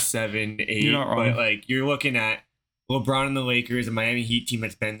 4, 7, 8. You're not wrong. But like you're looking at LeBron and the Lakers, a Miami Heat team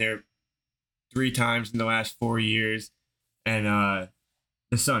that's been there 3 times in the last 4 years, and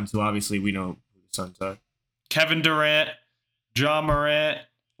the Suns, who obviously we know who the Suns are. Kevin Durant, Ja Morant,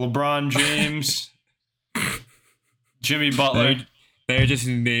 LeBron James, Jimmy Butler. They're just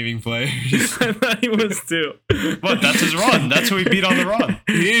naming players. I thought he was too. What? That's his run. That's who he beat on the run.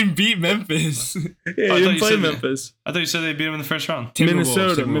 He didn't beat Memphis. Yeah, he didn't play Memphis. I thought you said they beat him in the first round.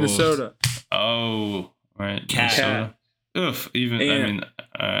 Minnesota. Oh, right. Cat. Oof. Even Ant. I mean,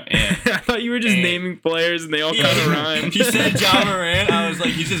 Ant. I thought you were just naming players and they all kind of rhyme. He said Ja Morant. I was like,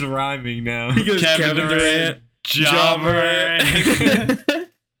 he's just rhyming now. He goes Kevin Durant, Ja Morant,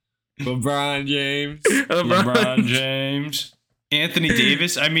 LeBron James, LeBron James, Anthony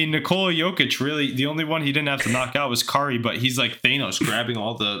Davis. I mean, Nikola Jokic. Really, the only one he didn't have to knock out was Curry, but he's like Thanos, grabbing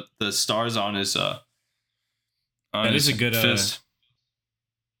all the stars on his. That is a good fist.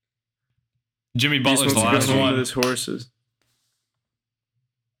 Jimmy Butler's the last one. With his horses.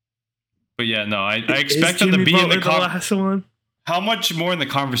 But yeah, no, I expect them to be in the last one. How much more in the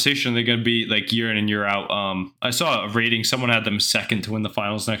conversation are they going to be like year in and year out? I saw a rating. Someone had them second to win the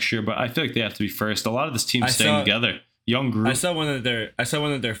finals next year, but I feel like they have to be first. A lot of this team's staying together. Young group. I saw one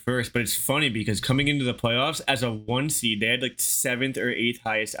that they're first, but it's funny because coming into the playoffs as a 1 seed, they had like 7th or 8th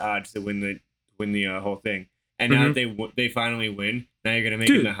highest odds to win the whole thing. And now that they finally win, now you're gonna make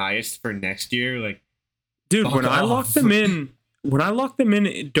them the highest for next year. Like, dude, when I locked them in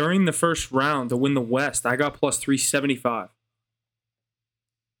during the first round to win the West, I got plus 375.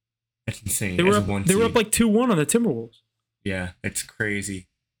 That's insane. They were up like 2-1 on the Timberwolves. Yeah, it's crazy.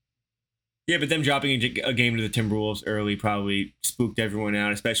 Yeah, but them dropping a game to the Timberwolves early probably spooked everyone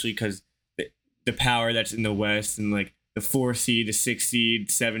out, especially because the power that's in the West and like the 4 seed, the 6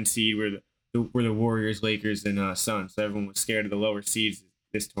 seed, 7 seed were the Warriors, Lakers, and Suns. So everyone was scared of the lower seeds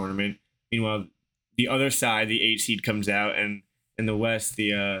this tournament. Meanwhile, the other side, the 8 seed comes out, and in the West,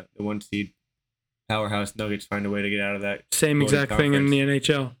 the 1 seed powerhouse Nuggets find a way to get out of that. Same exact thing in the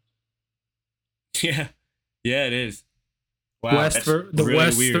NHL. Yeah, it is. Wow,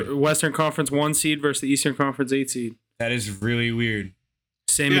 Western Conference 1 seed versus the Eastern Conference 8 seed. That is really weird.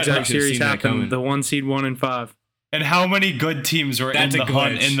 Same exact series happened. The 1 seed 1 and 5. And how many good teams were in the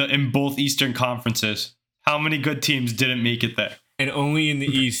hunt in both Eastern conferences? How many good teams didn't make it there? And only in the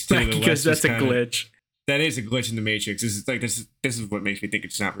East. Because that's a glitch. That is a glitch in the Matrix. This is what makes me think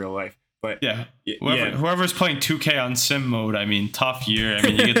it's not real life. But yeah, whoever's playing 2K on sim mode, I mean, tough year. I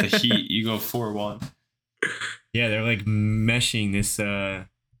mean, you get the Heat, you go 4-1. Yeah, they're like meshing this. They're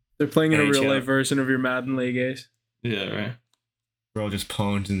playing in a real life version of your Madden League, guys. Yeah, right. We're all just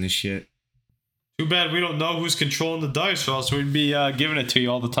pawns in this shit. Too bad we don't know who's controlling the dice, or else we'd be giving it to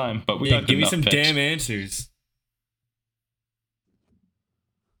you all the time. But we got give me some damn answers.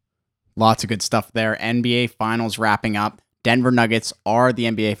 Lots of good stuff there. NBA Finals wrapping up. Denver Nuggets are the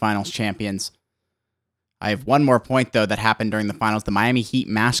NBA Finals champions. I have one more point, though, that happened during the finals. The Miami Heat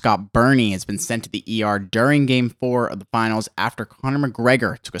mascot Bernie has been sent to the ER during Game 4 of the finals after Conor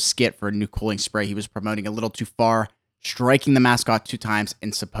McGregor took a skit for a new cooling spray he was promoting a little too far, striking the mascot 2 times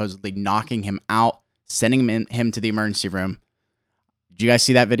and supposedly knocking him out, sending him to the emergency room. Did you guys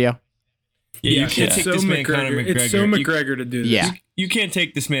see that video? Yeah, you can't take this man, Conor McGregor. It's so McGregor to do this. Yeah. You can't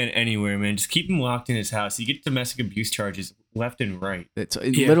take this man anywhere, man. Just keep him locked in his house. You get domestic abuse charges left and right. It's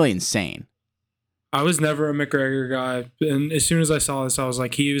literally insane. I was never a McGregor guy, and as soon as I saw this, I was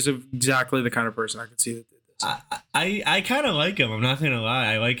like, he was exactly the kind of person I could see that did this. I kind of like him. I'm not gonna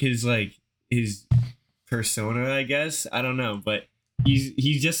lie. I like his persona, I guess. I don't know, but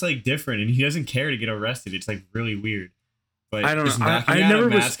he's just like different, and he doesn't care to get arrested. It's like really weird. But I don't know.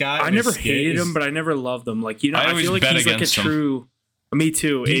 I never hated him, but I never loved him. Like, you know, I feel like he's like a true. Me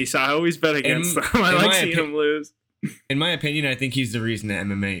too, Ace. I always bet against him. I like seeing him lose. In my opinion, I think he's the reason that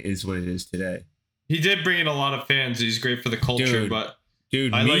MMA is what it is today. He did bring in a lot of fans. He's great for the culture,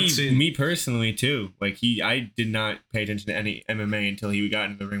 me personally too. Like I did not pay attention to any MMA until he got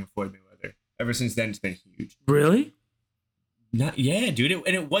into the ring with Floyd Mayweather. Ever since then, it's been huge. Really? Dude.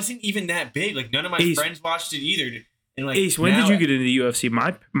 And it wasn't even that big. Like none of my friends watched it either. And like, Ace, when did you get into the UFC?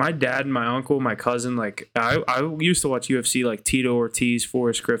 My dad and my uncle, my cousin, like I used to watch UFC like Tito Ortiz,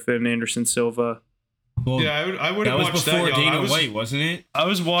 Forrest Griffin, Anderson Silva. Well, yeah, I would have watched that. That was before Dana White, wasn't it? I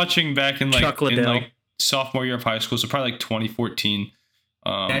was watching back in like sophomore year of high school, so probably like 2014.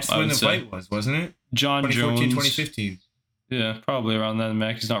 That's when the fight was, wasn't it? John Jones. 2015. Yeah, probably around then.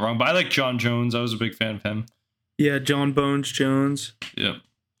 Mac, he's not wrong. But I like John Jones. I was a big fan of him. Yeah, John Bones Jones. Yeah.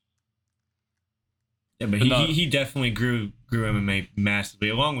 Yeah, but he definitely grew MMA massively,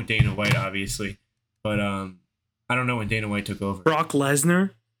 along with Dana White, obviously. But I don't know when Dana White took over. Brock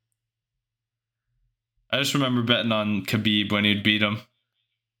Lesnar. I just remember betting on Khabib when he'd beat him.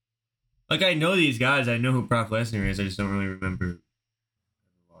 Like, I know these guys. I know who Brock Lesnar is. I just don't really remember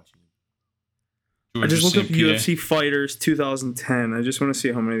watching him. I just looked up UFC Fighters 2010. I just want to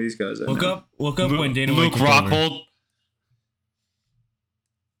see how many of these guys I know. Look up when Dana White took Rockhold. over.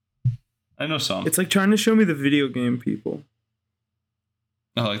 I know some. It's like trying to show me the video game people.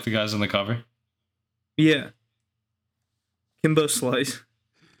 Oh, like the guys on the cover? Yeah. Kimbo Slice.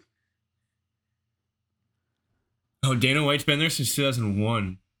 Oh, Dana White's been there since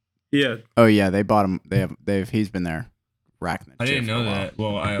 2001. Yeah. Oh yeah, they bought him. He's been there, racking. I didn't know that.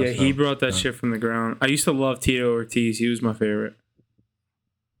 Well, he brought that shit from the ground. I used to love Tito Ortiz. He was my favorite.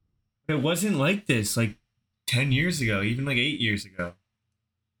 It wasn't like this like 10 years ago, even like 8 years ago.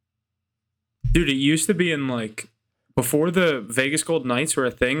 Dude, it used to be in like before the Vegas Gold Knights were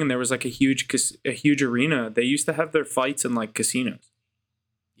a thing, and there was like a huge arena. They used to have their fights in like casinos.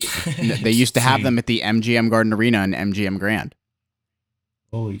 They used to have them at the MGM Garden Arena and MGM Grand.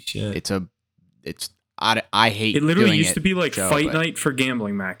 Holy shit! I hate It literally doing used to be like Joe, fight but night for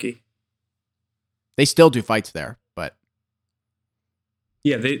gambling, Mackie. They still do fights there, but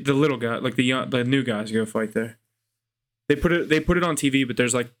Yeah, the little guy, like the new guys go fight there. They put it on TV, but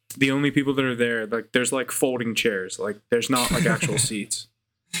there's like the only people that are there, like there's like folding chairs, like there's not like actual seats.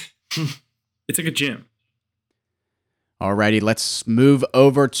 It's like a gym. alrighty, let's move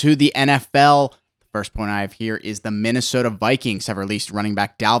over to the NFL. The first point I have here is the Minnesota Vikings have released running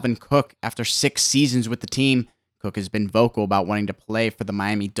back Dalvin Cook after 6 seasons with the team. Cook has been vocal about wanting to play for the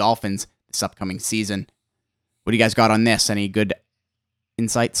Miami Dolphins this upcoming season. What do you guys got on this? Any good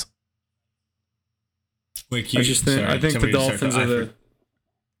insights? Wait, I think the Dolphins are the.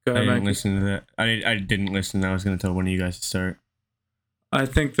 Go I ahead, didn't Mackie. listen to that. I didn't listen. I was going to tell one of you guys to start. I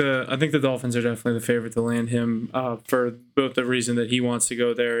think the Dolphins are definitely the favorite to land him for both the reason that he wants to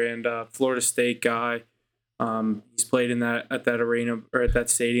go there and Florida State guy. He's played at that arena or at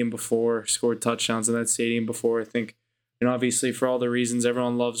that stadium before, scored touchdowns in that stadium before. I think, and obviously for all the reasons,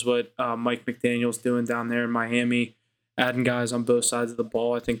 everyone loves what Mike McDaniel's doing down there in Miami, adding guys on both sides of the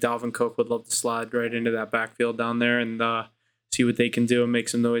ball. I think Dalvin Cook would love to slide right into that backfield down there and see what they can do and make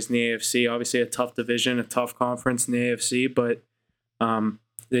some noise in the AFC. Obviously, a tough division, a tough conference in the AFC, but.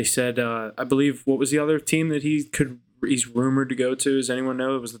 They said, I believe, what was the other team that he's rumored to go to? Does anyone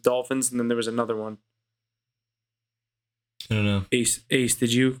know? It was the Dolphins, and then there was another one. I don't know. Ace,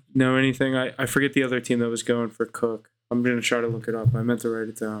 did you know anything? I forget the other team that was going for Cook. I'm going to try to look it up. I meant to write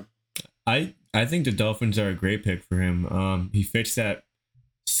it down. I think the Dolphins are a great pick for him. He fits that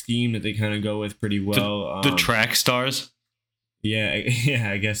scheme that they kind of go with pretty well. The track stars? Yeah,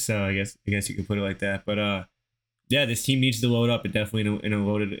 I guess so. I guess you could put it like that. But yeah, this team needs to load up, and definitely in a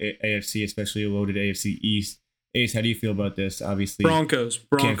loaded AFC, especially a loaded AFC East. Ace, how do you feel about this? Obviously, Broncos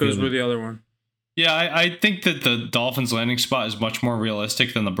were the other one. Yeah, I think that the Dolphins landing spot is much more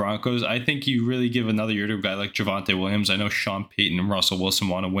realistic than the Broncos. I think you really give another year to a guy like Javonte Williams. I know Sean Payton and Russell Wilson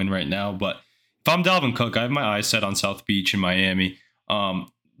want to win right now, but if I'm Dalvin Cook, I have my eyes set on South Beach in Miami.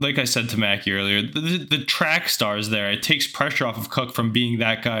 Like I said to Mackie earlier, the track stars there, it takes pressure off of Cook from being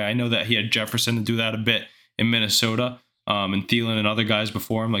that guy. I know that he had Jefferson to do that a bit in Minnesota, and Thielen and other guys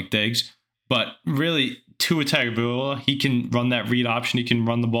before him like Diggs. But really, Tua Tagovailoa, he can run that read option. He can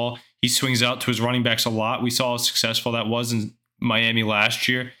run the ball. He swings out to his running backs a lot. We saw how successful that was in Miami last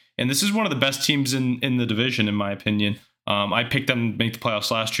year. And this is one of the best teams in the division, in my opinion. I picked them to make the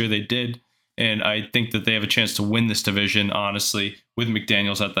playoffs last year. They did. And I think that they have a chance to win this division, honestly, with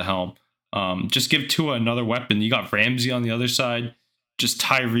McDaniels at the helm. Just give Tua another weapon. You got Ramsey on the other side. Just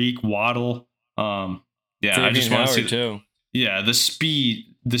Tyreek, Waddle. Yeah, I just want to see too. Yeah, the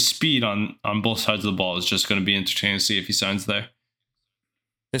speed on both sides of the ball is just going to be entertaining to see if he signs there.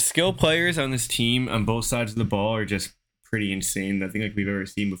 The skill players on this team on both sides of the ball are just pretty insane. Nothing like we've ever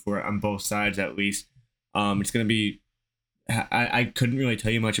seen before on both sides, at least. It's going to be. I couldn't really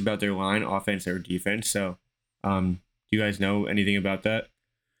tell you much about their line, offense or defense. So, do you guys know anything about that?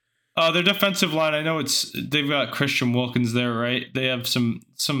 Their defensive line, I know they've got Christian Wilkins there, right? They have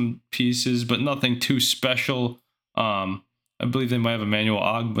some pieces, but nothing too special. I believe they might have Emmanuel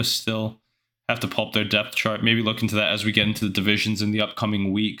Ogbah still. Have to pull up their depth chart. Maybe look into that as we get into the divisions in the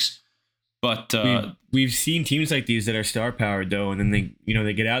upcoming weeks. But we've seen teams like these that are star powered though, and then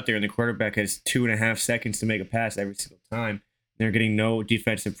they get out there and the quarterback has 2.5 seconds to make a pass every single time. They're getting no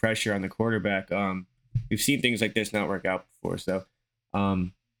defensive pressure on the quarterback. We've seen things like this not work out before. So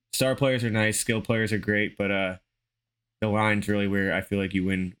star players are nice, skill players are great, but the line's really where I feel like you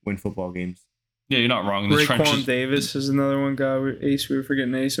win football games. Yeah, you're not wrong. Raekwon Davis is another one guy. We were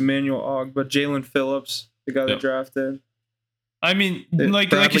forgetting Ace. Emmanuel Ogg, but Jalen Phillips, the guy that drafted. I mean,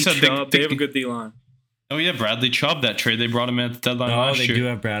 like you said, they have a good D-line. Oh, yeah, Bradley Chubb, that trade. They brought him at the deadline last year. They do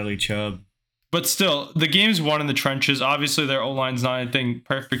have Bradley Chubb. But still, the game's won in the trenches. Obviously, their O-line's not anything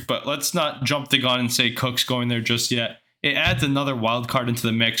perfect, but let's not jump the gun and say Cook's going there just yet. It adds another wild card into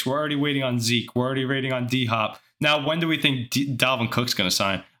the mix. We're already waiting on Zeke. We're already waiting on D-Hop. Now, when do we think Dalvin Cook's going to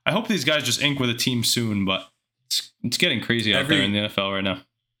sign? I hope these guys just ink with a team soon, but it's getting crazy out there in the NFL right now.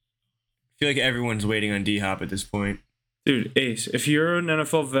 I feel like everyone's waiting on D-Hop at this point. Dude, Ace, if you're an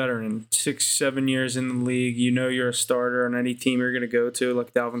NFL veteran, 6-7 years in the league, you know you're a starter on any team you're going to go to,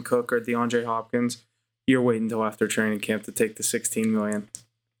 like Dalvin Cook or DeAndre Hopkins, you're waiting until after training camp to take the $16 million.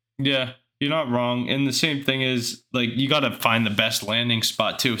 Yeah, you're not wrong. And the same thing is, like, you got to find the best landing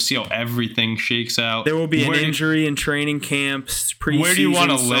spot, too. See how everything shakes out. There will be an injury in training camps, preseason. Where do you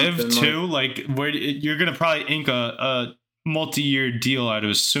want to live, too? Like, you're going to probably ink a multi-year deal, I'd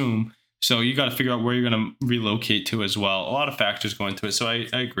assume. So you got to figure out where you're going to relocate to as well. A lot of factors go into it. So I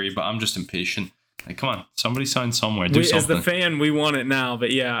agree, but I'm just impatient. Like, come on, somebody sign somewhere. Do something. As the fan, we want it now.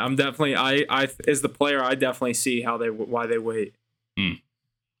 But yeah, I'm definitely I as the player, I definitely see why they wait.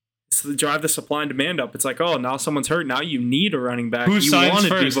 It's to drive the supply and demand up. It's like, oh, now someone's hurt. Now you need a running back. Who you signs wanted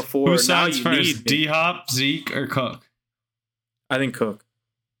first? to before. Who Now signs you first? need D-Hop, Zeke, or Cook? I think Cook.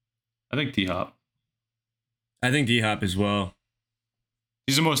 I think D-Hop. I think D-Hop as well.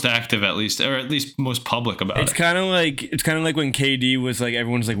 He's the most active, at least most public about it. It's kind of like when KD was like,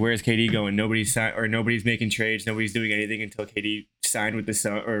 everyone's like, where's KD going? Nobody's making trades. Nobody's doing anything until KD signed with the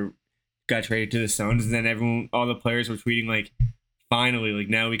Sun or got traded to the Suns. And then all the players were tweeting like, finally, like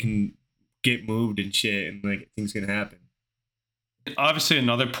now we can get moved and shit, and like things can happen. Obviously,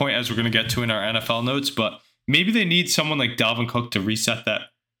 another point as we're going to get to in our NFL notes, but maybe they need someone like Dalvin Cook to reset that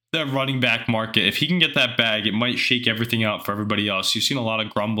running back market. If he can get that bag, it might shake everything out for everybody else. You've seen a lot of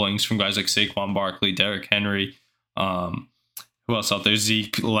grumblings from guys like Saquon Barkley, Derrick Henry, who else out there?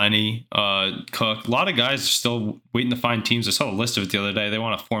 Zeke, Lenny, Cook. A lot of guys are still waiting to find teams. I saw a list of it the other day. They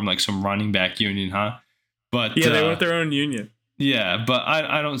want to form like some running back union, huh? But yeah, they want their own union. Yeah, but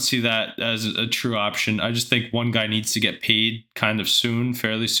I don't see that as a true option. I just think one guy needs to get paid kind of soon,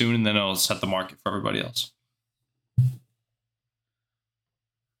 fairly soon, and then it'll set the market for everybody else.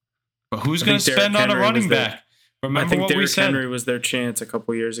 But who's going to spend on a running back? Remember what we said? Henry was their chance a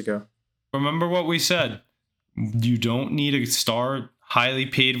couple years ago. Remember what we said? You don't need a star, highly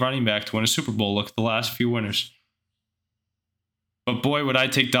paid running back to win a Super Bowl. Look at the last few winners. But boy, would I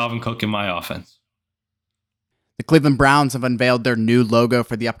take Dalvin Cook in my offense. The Cleveland Browns have unveiled their new logo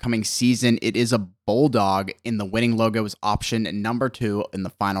for the upcoming season. It is a bulldog, and the winning logo is option number 2 in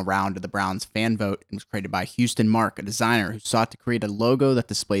the final round of the Browns fan vote and was created by Houston Mark, a designer who sought to create a logo that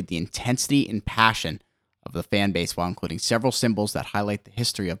displayed the intensity and passion of the fan base while including several symbols that highlight the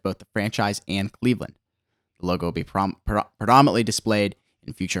history of both the franchise and Cleveland. The logo will be predominantly displayed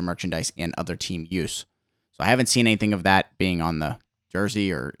in future merchandise and other team use. So I haven't seen anything of that being on the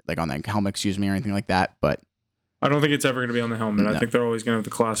jersey or like on the helmet, or anything like that, but I don't think it's ever going to be on the helmet. No. I think they're always going to have the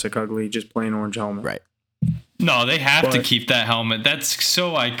classic, ugly, just plain orange helmet. Right. No, they have to keep that helmet. That's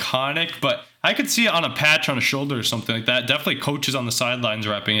so iconic, but I could see it on a patch on a shoulder or something like that. Definitely coaches on the sidelines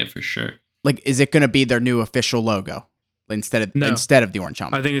wrapping it for sure. Like, is it going to be their new official logo instead of the orange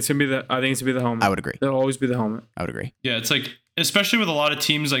helmet? I think it's going to be the helmet. I would agree. It'll always be the helmet. I would agree. Yeah, it's like, especially with a lot of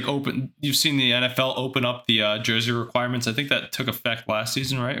teams like you've seen the NFL open up the jersey requirements. I think that took effect last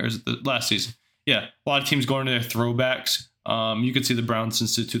season, right? Or is it the last season? Yeah, a lot of teams going to their throwbacks. You could see the Browns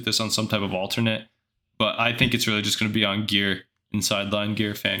institute this on some type of alternate, but I think it's really just going to be on gear, and sideline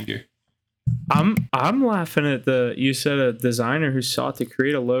gear, fan gear. I'm laughing at you said a designer who sought to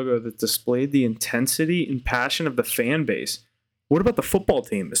create a logo that displayed the intensity and passion of the fan base. What about the football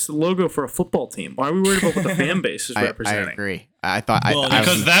team? It's the logo for a football team. Why are we worried about what the fan base is representing? I agree.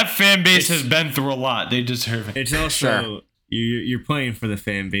 Because that fan base has been through a lot. They deserve it. It's also you're playing for the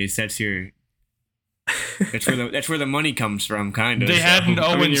fan base. That's where the money comes from, kind of. They had an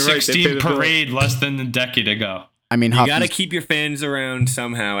 0-16 right. parade less than a decade ago. I mean, you got to keep your fans around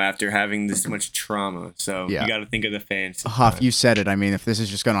somehow after having this much trauma. So Yeah. you got to think of the fans. Huff, you said it. I mean, if this is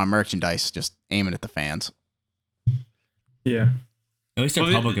just going on merchandise, just aim it at the fans. Yeah. At least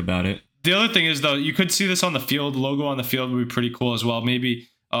they're public about it. The other thing is, though, you could see this on the field. Logo on the field would be pretty cool as well. Maybe,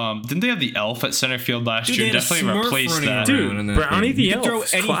 didn't they have the elf at center field last year? Definitely replace that. Dude, Brownie the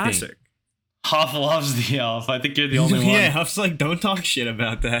elf is classic. Huff loves the elf. I think you're the only one. Yeah, Huff's like, don't talk shit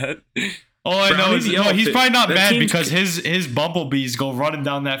about that. All I know is he's probably not mad because his bumblebees go running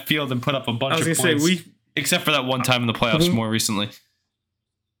down that field and put up a bunch of points. Except for that one time in the playoffs more recently.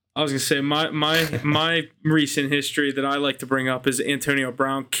 I was gonna say my recent history that I like to bring up is Antonio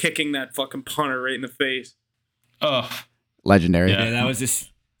Brown kicking that fucking punter right in the face. Ugh, legendary. Yeah, that was just.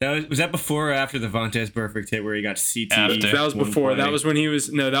 Was that before or after the Vontaze Burfict hit where he got CTE? That was before. That was when he was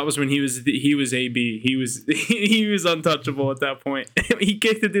AB. He was untouchable at that point. He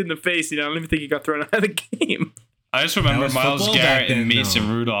kicked it in the face. I don't even think he got thrown out of the game. I just remember Myles Garrett and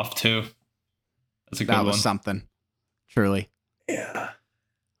Mason Rudolph too. That's a good one. That was something. Truly. Yeah.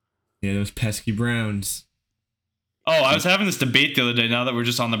 Yeah, those pesky Browns. Oh, I was having this debate the other day. Now that we're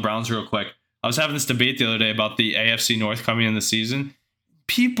just on the Browns real quick. I was having this debate the other day about the AFC North coming in the season.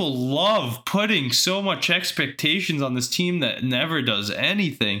 People love putting so much expectations on this team that never does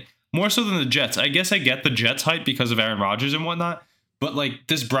anything. More so than the Jets. I guess I get the Jets hype because of Aaron Rodgers and whatnot. But like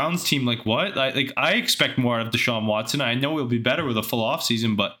this Browns team, like what? I expect more out of Deshaun Watson. I know he'll be better with a full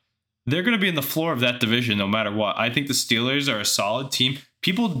offseason, but they're going to be in the floor of that division no matter what. I think the Steelers are a solid team.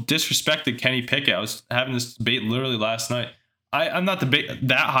 People disrespected Kenny Pickett. I was having this debate literally last night. I'm not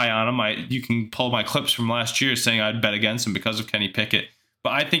that high on him. You can pull my clips from last year saying I'd bet against him because of Kenny Pickett.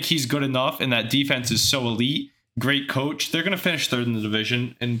 but I think he's good enough, and that defense is so elite. Great coach. They're going to finish third in the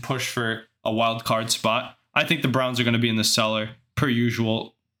division and push for a wild card spot. I think the Browns are going to be in the cellar, per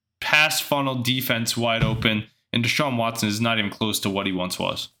usual. Pass funnel defense wide open, and Deshaun Watson is not even close to what he once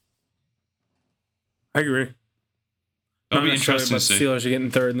was. I agree. It'll Not be necessarily interesting about to the see. Steelers are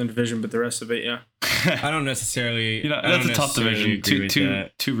getting third in the division, but the rest of it, yeah. I don't necessarily. That's a tough division.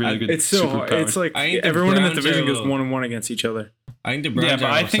 Two really good. It's so hard. superpowers. It's like I think the everyone in the Browns division are a goes little- 1-1 against each other. I think the Browns. Yeah, but are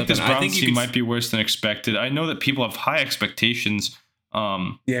a I little think this something. Browns you team could- might be worse than expected. I know that people have high expectations. Yeah,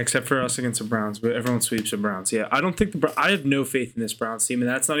 except for us against the Browns, but everyone sweeps the Browns. Yeah, I don't think I have no faith in this Browns team, and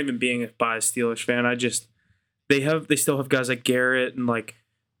that's not even being a biased Steelers fan. They still have guys like Garrett and like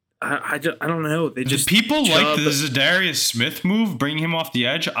I don't know. They just People like Chubb- the Zadarius Smith move, bring him off the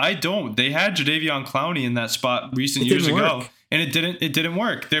edge. I don't. They had Jadeveon Clowney in that spot recent It years didn't ago, work. and it didn't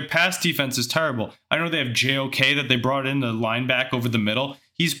work. Their pass defense is terrible. I know they have JOK that they brought in the linebacker over the middle.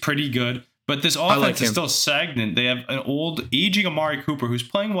 He's pretty good, but this offense like is him. still stagnant. They have an old, aging Amari Cooper who's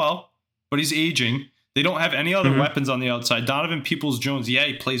playing well, but he's aging. They don't have any other weapons on the outside. Donovan Peoples-Jones, yeah,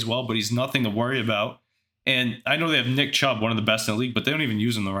 he plays well, but he's nothing to worry about. And I know they have Nick Chubb, one of the best in the league, but they don't even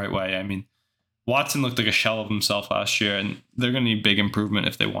use him the right way. I mean, Watson looked like a shell of himself last year, and they're going to need big improvement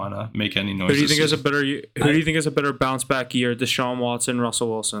if they want to make any noise. Who do you think has a better? Who do you think has a better bounce back year? Deshaun Watson, Russell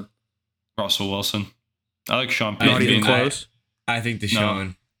Wilson. Russell Wilson. I like Sean I Not Payton. even think- close. I think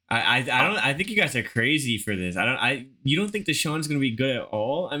Deshaun. I don't. I think you guys are crazy for this. You don't think Deshaun's going to be good at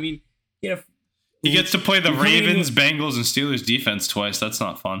all? I mean, yeah. He gets to play the You're coming in Ravens, with- Bengals, and Steelers defense twice. That's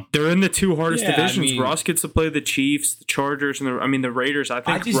not fun. They're in the two hardest Yeah, I divisions. mean- Ross gets to play the Chiefs, the Chargers, and the Raiders. I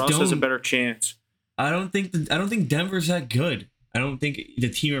think just Russ has a don't- better chance. I don't think Denver's that good. I don't think the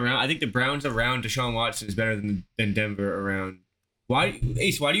team around. I think the Browns around Deshaun Watson is better than Denver around. Why,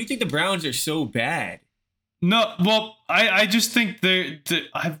 Ace? Why do you think the Browns are so bad? No, well, I just think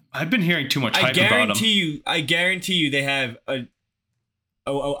I've been hearing too much hype about them. I guarantee you, they have a.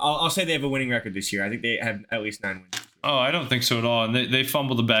 I'll say they have a winning record this year. I think they have at least 9 wins. Oh, I don't think so at all. And they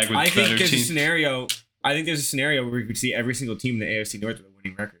fumbled the bag with I think better there's a teams. scenario. I think there's a scenario where we could see every single team in the AFC North with a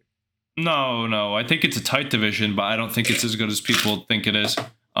winning record. No. I think it's a tight division, but I don't think it's as good as people think it is.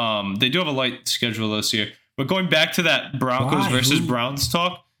 They do have a light schedule this year. But going back to that Broncos Why? versus Who- Browns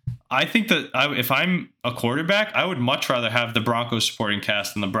talk, I think that if I'm a quarterback, I would much rather have the Broncos supporting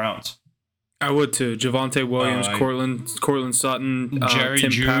cast than the Browns. I would too. Javonte Williams, Cortland Sutton, Jerry Tim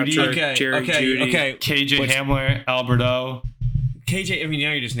Jeudy. Patrick, Jerry Jeudy. Okay. KJ What's- Hamler, Alberto. KJ. I mean,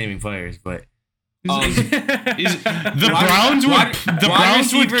 now you're just naming players, but The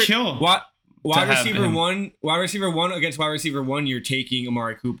Browns would kill. Wide have receiver him. one against wide receiver one. You're taking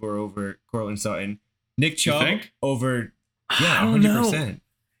Amari Cooper over Cortland Sutton. Nick Chubb think? over. I Yeah, don't know. 100%.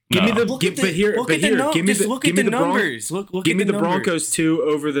 Give me No. the give me the numbers. Look give at me the the Broncos too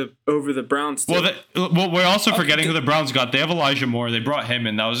over the Browns too. Well, we're also forgetting who the Browns got. They have Elijah Moore. They brought him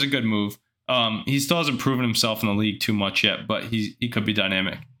in. That was a good move. He still hasn't proven himself in the league too much yet, but he could be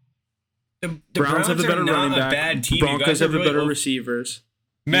dynamic. The Browns have the are better not running a back. bad team. You Broncos guys have are the really better over- receivers.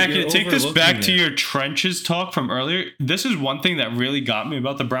 Mac, You're take this back overlooking to that. your trenches talk from earlier. This is one thing that really got me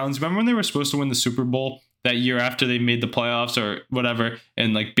about the Browns. Remember when they were supposed to win the Super Bowl that year after they made the playoffs or whatever,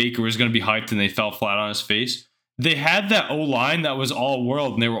 and like Baker was going to be hyped and they fell flat on his face? They had that O-line that was all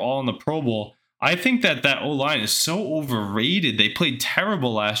world and they were all in the Pro Bowl. I think that O-line is so overrated. They played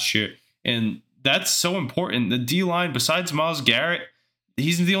terrible last year, and that's so important. The D-line, besides Myles Garrett,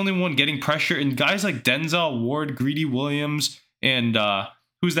 he's the only one getting pressure. And guys like Denzel Ward, Greedy Williams, and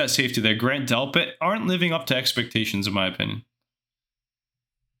who's that safety there? Grant Delpit aren't living up to expectations, in my opinion.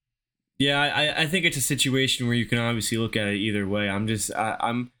 Yeah, I think it's a situation where you can obviously look at it either way. I'm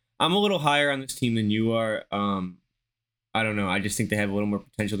a little higher on this team than you are. I don't know. I just think they have a little more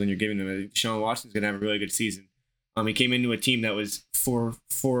potential than you're giving them. I think Deshaun Watson's gonna have a really good season. He came into a team that was four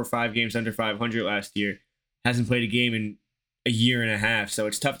or five games under 500 last year. Hasn't played a game in a year and a half, so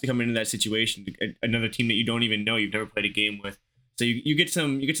it's tough to come into that situation. Another team that you don't even know, you've never played a game with. So you get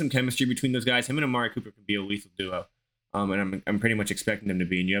some chemistry between those guys. Him and Amari Cooper could be a lethal duo. And I'm pretty much expecting them to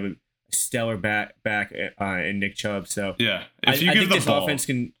be. And you have a stellar back in Nick Chubb. So Yeah, I think the this ball, offense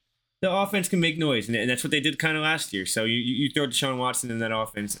can make noise, and that's what they did kind of last year. So you throw Deshaun Watson in that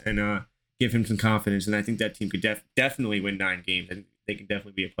offense and give him some confidence, and I think that team could definitely win 9 games. I think they can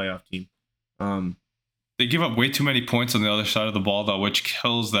definitely be a playoff team. they give up way too many points on the other side of the ball, though, which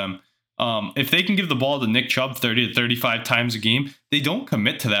kills them. If they can give the ball to Nick Chubb 30 to 35 times a game, they don't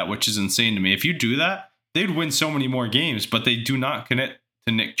commit to that, which is insane to me. If you do that, they'd win so many more games, but they do not commit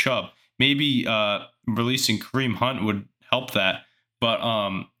to Nick Chubb. Maybe releasing Kareem Hunt would help that, but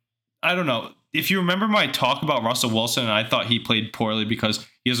I don't know. if you remember my talk about Russell Wilson, I thought he played poorly because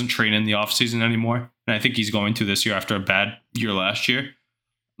he doesn't train in the offseason anymore. And I think he's going to this year after a bad year last year.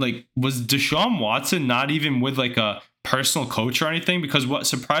 Like, was Deshaun Watson not even with like a personal coach or anything? Because what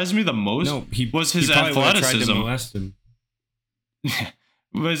surprised me the most was his athleticism.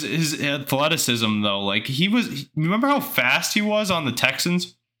 Was his athleticism though? Like remember how fast he was on the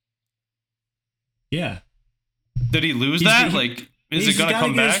Texans? Yeah. Did he lose that? Is it going to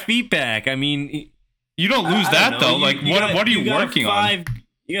come back? His feet back. I mean, you don't lose that though. What are you working on?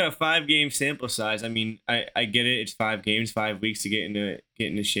 You got a 5-game sample size. I mean, I get it. It's 5 games, 5 weeks to get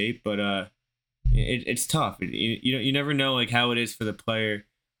into shape, but it's tough. You never know like how it is for the player.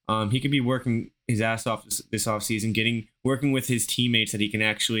 He could be working his ass off this offseason, working with his teammates that he can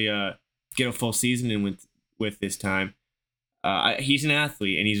actually get a full season in with this time. He's an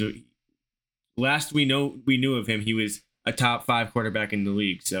athlete, and last we knew of him, he was a top 5 quarterback in the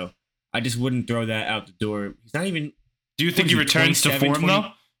league. So I just wouldn't throw that out the door. He's not even. Do you think he returns to form though?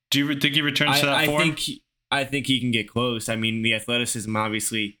 Do you think he returns to that form? I think he can get close. I mean, the athleticism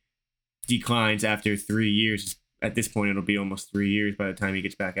obviously declines after 3 years. At this point, it'll be almost 3 years by the time he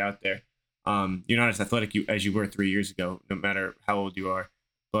gets back out there. You're not as athletic as you were 3 years ago, no matter how old you are.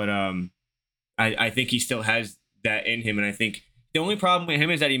 But I think he still has that in him, and I think the only problem with him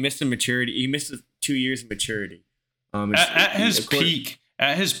is that he missed 2 years of maturity. At his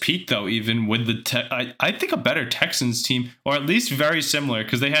peak, though, even with I think a better Texans team, or at least very similar,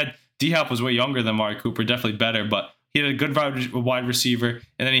 because they had D-Hop was way younger than Amari Cooper, definitely better, but he had a good wide receiver,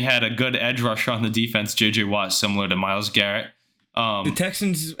 and then he had a good edge rusher on the defense, J.J. Watt, similar to Myles Garrett. The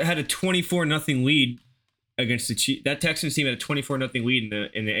Texans had a 24-0 lead against the Chiefs. That Texans team had a 24-0 lead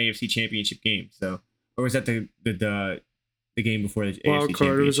in the AFC Championship game. So, or was that the game before the AFC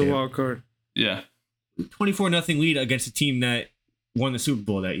Championship? It was a wild card. Yeah, 24-0 lead against a team that won the Super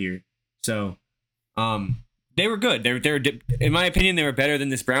Bowl that year. So, they were good. They were, in my opinion, they were better than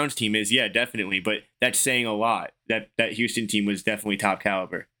this Browns team is. Yeah, definitely. But that's saying a lot. That Houston team was definitely top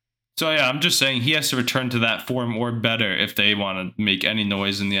caliber. So yeah, I'm just saying he has to return to that form or better if they want to make any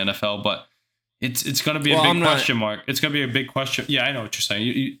noise in the NFL. But it's going to be a big question mark. It's going to be a big question. Yeah, I know what you're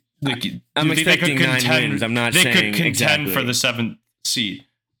saying. I'm expecting 9 wins. I'm not saying they could contend exactly for the 7th seed.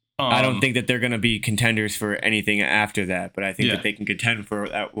 I don't think that they're going to be contenders for anything after that, but I think that they can contend for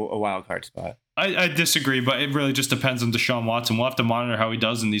a wild card spot. I disagree, but it really just depends on Deshaun Watson. We'll have to monitor how he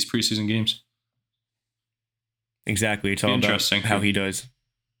does in these preseason games. Exactly. It's all about how he does.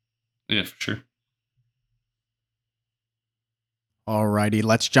 Yeah, for sure. Alrighty,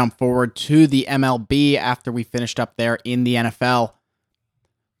 let's jump forward to the MLB after we finished up there in the NFL.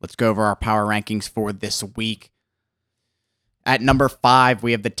 Let's go over our power rankings for this week. At number 5,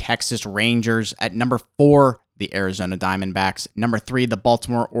 we have the Texas Rangers. At number 4, the Arizona Diamondbacks. Number 3, the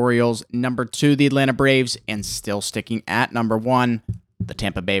Baltimore Orioles. Number 2, the Atlanta Braves. And still sticking at number 1, the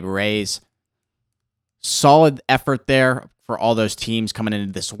Tampa Bay Rays. Solid effort there for all those teams coming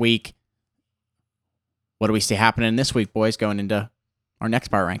into this week. What do we see happening this week, boys, going into our next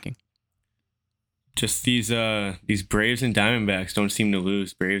power ranking? Just these Braves and Diamondbacks don't seem to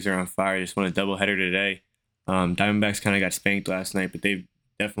lose. Braves are on fire. Just won a doubleheader today. Diamondbacks kind of got spanked last night, but they've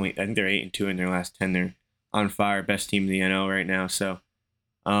definitely, I think they're 8-2 in their last 10. They're on fire, best team in the NL right now. So,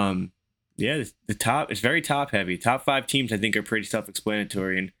 it's very top heavy. Top 5 teams I think are pretty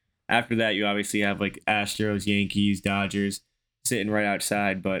self-explanatory, and after that you obviously have like Astros, Yankees, Dodgers sitting right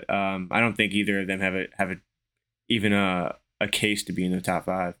outside. But I don't think either of them have even a case to be in the top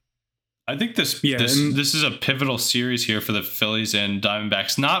 5. I think this is a pivotal series here for the Phillies and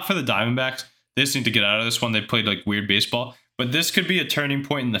Diamondbacks. Not for the Diamondbacks. They just need to get out of this one. They played like weird baseball. But this could be a turning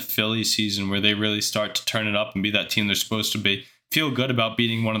point in the Phillies season where they really start to turn it up and be that team they're supposed to be. Feel good about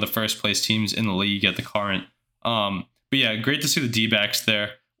beating one of the first place teams in the league at the current. But yeah, great to see the D-backs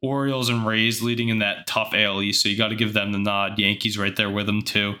there. Orioles and Rays leading in that tough AL East, so you got to give them the nod. Yankees right there with them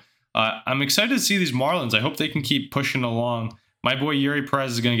too. I'm excited to see these Marlins. I hope they can keep pushing along. My boy Yuri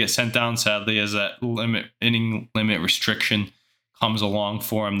Perez is going to get sent down, sadly, as that inning limit restriction comes along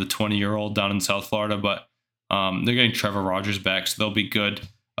for him, the 20-year-old down in South Florida. But they're getting Trevor Rogers back, so they'll be good.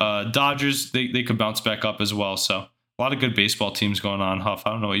 Dodgers, they could bounce back up as well. So a lot of good baseball teams going on. Huff,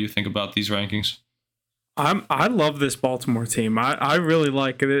 I don't know what you think about these rankings. I love this Baltimore team. I really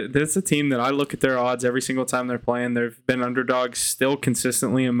like it. It's a team that I look at their odds every single time they're playing. They've been underdogs still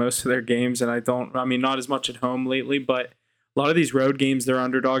consistently in most of their games, and not as much at home lately, but a lot of these road games, they're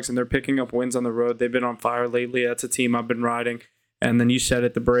underdogs, and they're picking up wins on the road. They've been on fire lately. That's a team I've been riding. And then you said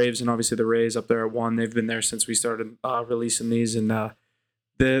it, the Braves and obviously the Rays up there at 1. They've been there since we started releasing these. And the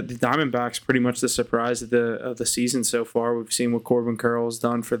Diamondbacks pretty much the surprise of the season so far. We've seen what Corbin Carroll's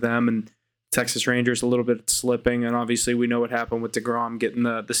done for them, and Texas Rangers a little bit slipping, and obviously we know what happened with DeGrom getting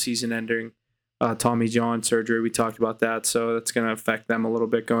the season-ending Tommy John surgery. We talked about that, so that's going to affect them a little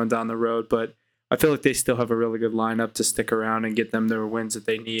bit going down the road. But I feel like they still have a really good lineup to stick around and get them their wins that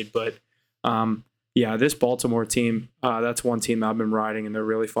they need. But yeah, this Baltimore team, that's one team I've been riding, and they're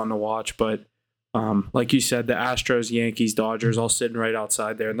really fun to watch. But like you said, the Astros, Yankees, Dodgers, all sitting right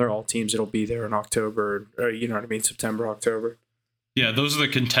outside there, and they're all teams that'll be there in October, or you know what I mean, September, October. Yeah, those are the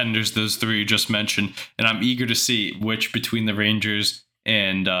contenders, those three you just mentioned, and I'm eager to see which between the Rangers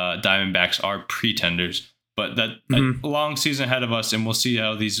and Diamondbacks are pretenders. But that a long season ahead of us, and we'll see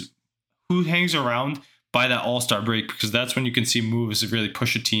who hangs around by that All-Star break, because that's when you can see moves that really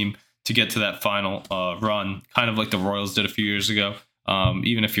push a team to get to that final run, kind of like the Royals did a few years ago.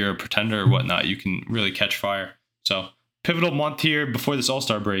 Even if you're a pretender or whatnot, you can really catch fire. So pivotal month here before this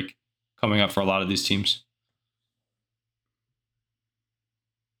All-Star break coming up for a lot of these teams.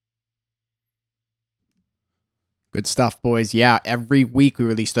 Good stuff, boys. Yeah, every week we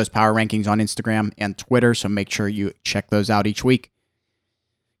release those power rankings on Instagram and Twitter, so make sure you check those out each week.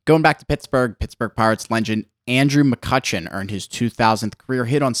 Going back to Pittsburgh Pirates legend Andrew McCutchen earned his 2000th career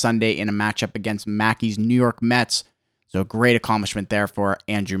hit on Sunday in a matchup against Mackey's New York Mets. So a great accomplishment there for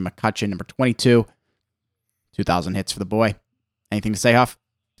Andrew McCutchen, number 22. 2,000 hits for the boy. Anything to say, Huff?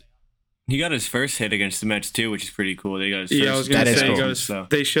 He got his first hit against the Mets, too, which is pretty cool. They got his first I was going to say, cool.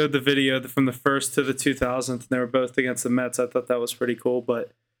 They showed the video from the first to the 2000th, and they were both against the Mets. I thought that was pretty cool,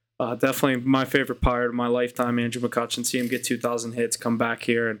 but definitely my favorite Pirate of my lifetime, Andrew McCutchen. See him get 2,000 hits, come back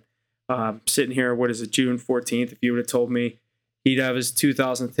here, and sitting here, June 14th, if you would have told me he'd have his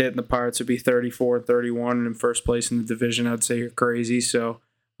 2,000th hit and the Pirates would be 34-31 and in first place in the division, I'd say you're crazy. So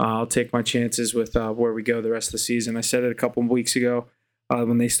I'll take my chances with where we go the rest of the season. I said it a couple of weeks ago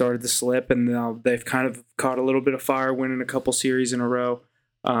when they started to slip, and now they've kind of caught a little bit of fire, winning a couple series in a row.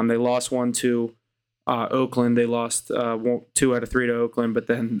 They lost one to Oakland. They lost 2 out of 3 to Oakland, but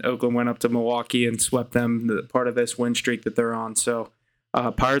then Oakland went up to Milwaukee and swept them, part of this win streak that they're on. So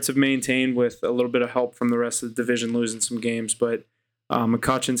Pirates have maintained with a little bit of help from the rest of the division, losing some games, but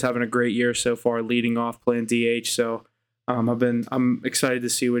McCutchen's having a great year so far, leading off, playing DH. So I'm excited to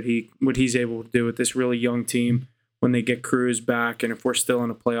see what he's able to do with this really young team when they get Cruz back, and if we're still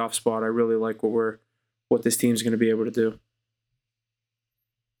in a playoff spot. I really like what this team's going to be able to do.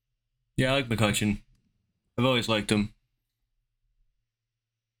 Yeah, I like McCutchen. I've always liked him.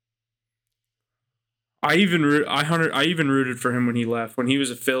 I even rooted for him when he left. When he was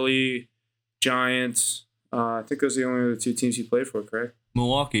a Philly, Giants. I think those are the only other 2 teams he played for, correct?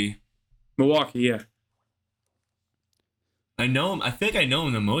 Milwaukee, yeah. I know him. I think I know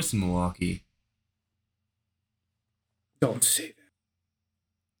him the most in Milwaukee. Don't say that.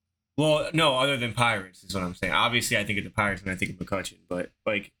 Well, no, other than Pirates is what I'm saying. Obviously, I think of the Pirates when I think of McCutchen, but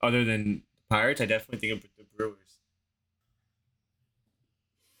like other than Pirates, I definitely think of the Brewers.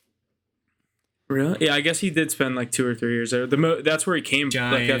 Really? Yeah, I guess he did spend like 2 or 3 years there. That's where he came.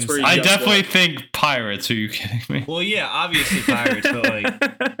 Giants. That's where he I definitely think Pirates. Are you kidding me? Well, yeah, obviously Pirates, but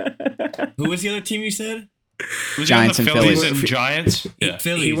like, who was the other team you said? Was Giants he on and the Phillies Phillies. and Giants? Yeah.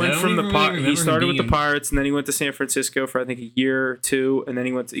 Phillies. He went I don't from even the really he started with the remember him Pirates, and then he went to San Francisco for I think a year or 2, and then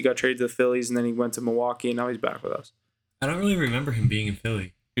he got traded to the Phillies, and then he went to Milwaukee, and now he's back with us. I don't really remember him being in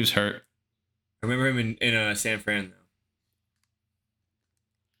Philly. He was hurt. I remember him in San Fran though.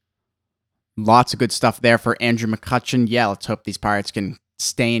 Lots of good stuff there for Andrew McCutchen. Yeah, let's hope these Pirates can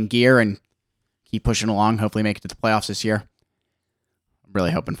stay in gear and keep pushing along. Hopefully make it to the playoffs this year. I'm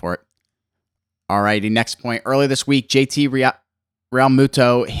really hoping for it. Alrighty, next point. Earlier this week, JT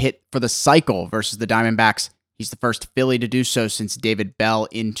Realmuto hit for the cycle versus the Diamondbacks. He's the first Philly to do so since David Bell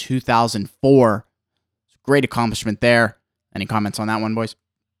in 2004. Great accomplishment there. Any comments on that one, boys?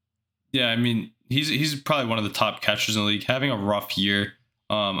 Yeah, I mean, he's probably one of the top catchers in the league. Having a rough year,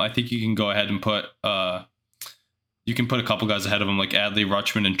 I think you can go ahead and put a couple guys ahead of him like Adley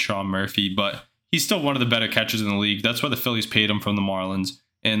Rutschman and Sean Murphy, but he's still one of the better catchers in the league. That's why the Phillies paid him from the Marlins.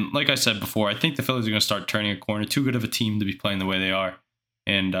 And like I said before, I think the Phillies are going to start turning a corner. Too good of a team to be playing the way they are.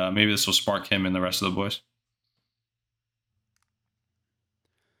 And maybe this will spark him and the rest of the boys.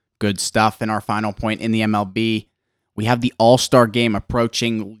 Good stuff. And our final point in the MLB, we have the All-Star Game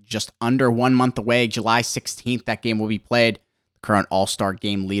approaching just under 1 month away. July 16th, that game will be played. The current All-Star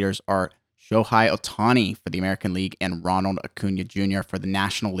Game leaders are Shohei Ohtani for the American League and Ronald Acuna Jr. for the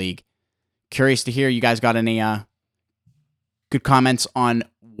National League. Curious to hear, you guys got any good comments on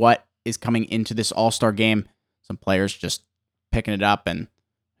what is coming into this All-Star Game? Some players just picking it up, and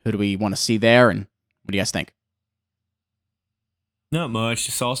who do we want to see there, and what do you guys think? Not much.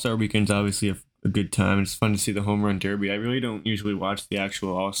 Just All-Star Weekend's obviously a good time. It's fun to see the Home Run Derby. I really don't usually watch the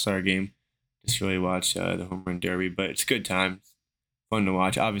actual All-Star Game. just really watch the home run derby. But it's a good time, fun to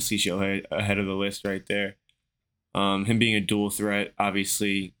watch. Obviously, Shohei ahead of the list right there. Him being a dual threat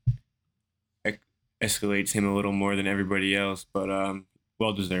obviously escalates him a little more than everybody else, but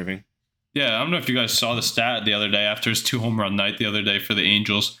well deserving. Yeah, I don't know if you guys saw the stat the other day after his 2 home run night the other day for the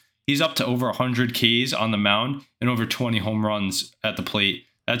Angels. He's up to over 100 Ks on the mound and over 20 home runs at the plate.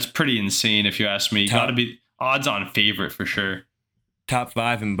 That's pretty insane if you ask me. Got to be odds-on favorite for sure. Top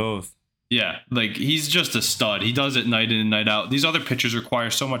 5 in both. Yeah, like he's just a stud. He does it night in and night out. These other pitchers require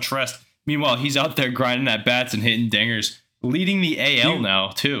so much rest. Meanwhile, he's out there grinding at bats and hitting dingers, leading the AL now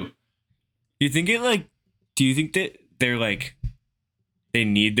too. Do you think that they're like they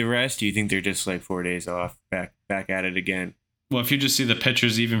need the rest? Do you think they're just like 4 days off, back at it again? Well, if you just see the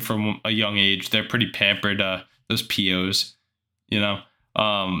pitchers, even from a young age, they're pretty pampered. Those POs, they're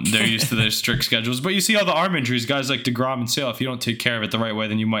used to their strict schedules. But you see all the arm injuries, guys like DeGrom and Sale. If you don't take care of it the right way,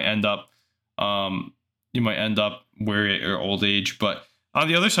 then you might end up where at your old age. But on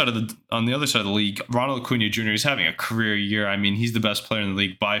the other side of the league, Ronald Acuna Jr. is having a career year. I mean, he's the best player in the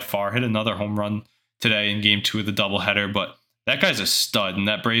league by far. Hit another home run today in Game 2 of the doubleheader. But that guy's a stud, and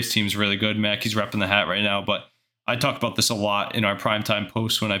that Braves team's really good. Mac, he's repping the hat right now. But I talk about this a lot in our primetime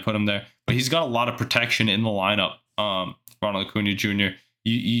posts when I put him there. But he's got a lot of protection in the lineup, Ronald Acuna Jr.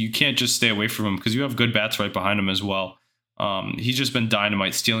 You can't just stay away from him because you have good bats right behind him as well. He's just been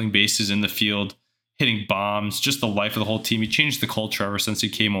dynamite, stealing bases in the field, hitting bombs, just the life of the whole team. He changed the culture ever since he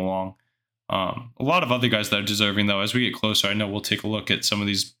came along. A lot of other guys that are deserving, though. As we get closer, I know we'll take a look at some of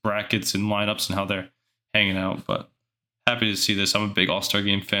these brackets and lineups and how they're hanging out. But happy to see this. I'm a big All-Star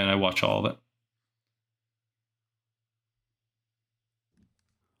Game fan. I watch all of it.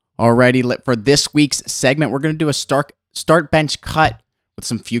 Alrighty, for this week's segment, we're going to do a start bench cut with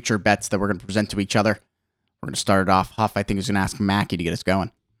some future bets that we're going to present to each other. We're going to start it off. Huff, I think, is going to ask Mackie to get us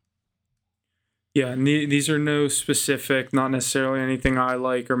going. Yeah, and these are no specific, not necessarily anything I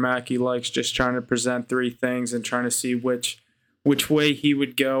like or Mackie likes, just trying to present 3 things and trying to see which way he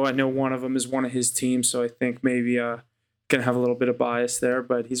would go. I know one of them is one of his teams, so I think maybe going to have a little bit of bias there,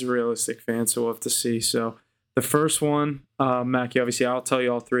 but he's a realistic fan, so we'll have to see. So the first one, Mackie, obviously, I'll tell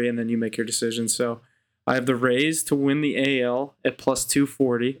you all 3, and then you make your decision. So I have the Rays to win the AL at plus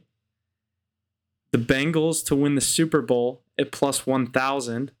 240, the Bengals to win the Super Bowl at plus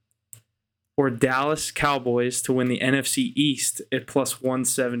 1,000, or Dallas Cowboys to win the NFC East at plus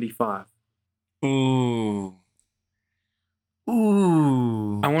 175. Ooh.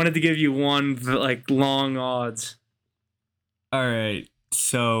 I wanted to give you one long odds. All right,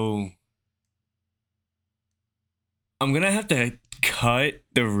 so I'm gonna have to cut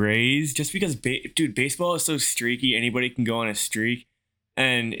the Rays just because, baseball is so streaky. Anybody can go on a streak,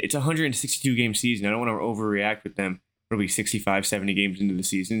 and it's a 162 game season. I don't want to overreact with them. It'll be 65, 70 games into the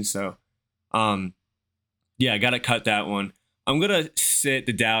season, so I gotta cut that one. I'm gonna sit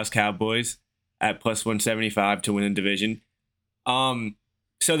the Dallas Cowboys at plus 175 to win the division.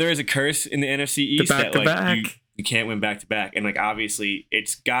 So there is a curse in the NFC East that you can't win back to back, and obviously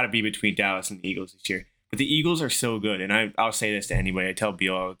it's got to be between Dallas and the Eagles this year. But the Eagles are so good, and I'll say this to anybody. I tell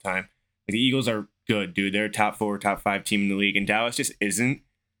Beal all the time, the Eagles are good, dude. They're a top 4, top 5 team in the league, and Dallas just isn't.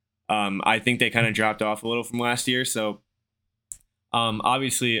 I think they kind of dropped off a little from last year, so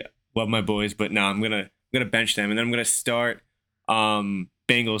obviously love my boys, but no, I'm gonna bench them, and then I'm gonna start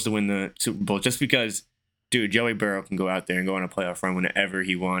Bengals to win the Super Bowl just because, dude, Joey Burrow can go out there and go on a playoff run whenever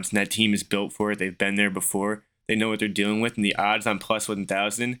he wants, and that team is built for it. They've been there before. They know what they're dealing with, and the odds on plus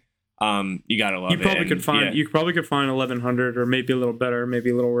 1,000. You gotta love it. You probably could find 1,100 or maybe a little better, maybe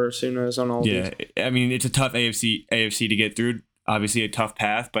a little worse. Who knows on all these? I mean, it's a tough AFC to get through. Obviously, a tough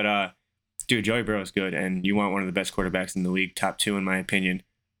path, but dude, Joey Burrow is good, and you want one of the best quarterbacks in the league, top 2 in my opinion,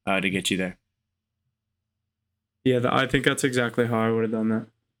 to get you there. Yeah, I think that's exactly how I would have done that.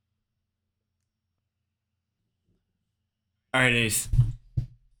 All right, Ace.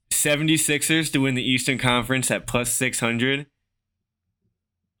 76ers to win the Eastern Conference at plus 600.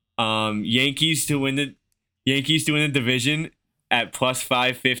 Yankees to win the division at plus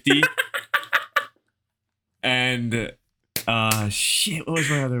 550. And what was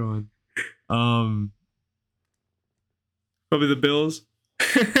my other one? Probably the Bills.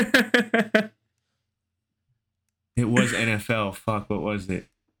 It was NFL. Fuck, what was it?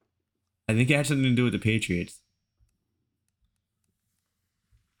 I think it had something to do with the Patriots.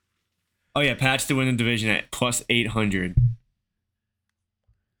 Oh yeah, Pats to win the division at plus 800.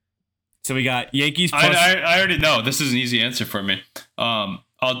 So we got Yankees plus... I already know. This is an easy answer for me. I'll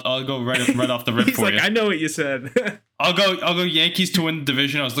go right off the rip for you. I know what you said. I'll go Yankees to win the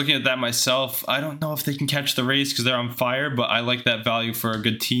division. I was looking at that myself. I don't know if they can catch the Rays because they're on fire, but I like that value for a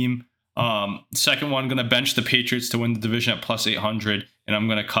good team. Second one, I'm going to bench the Patriots to win the division at plus 800, and I'm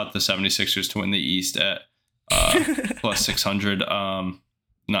going to cut the 76ers to win the East at plus 600.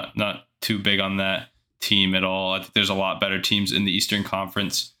 Not too big on that team at all. I think there's a lot better teams in the Eastern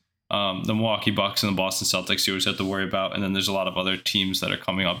Conference. The Milwaukee Bucks and the Boston Celtics you always have to worry about, and then there's a lot of other teams that are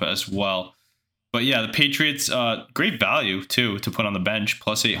coming up as well. But yeah, the Patriots, great value too to put on the bench,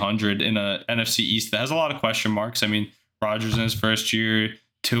 plus 800 in a NFC East that has a lot of question marks. I mean, Rodgers in his first year,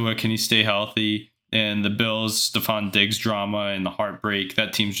 Tua, can he stay healthy? And the Bills, Stephon Diggs drama and the heartbreak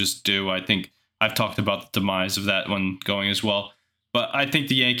that teams just do. I think I've talked about the demise of that one going as well. But I think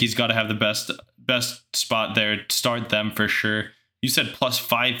the Yankees got to have the best spot there. Start them for sure. You said plus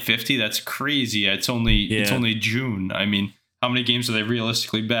 550. That's crazy. It's only June. I mean, how many games are they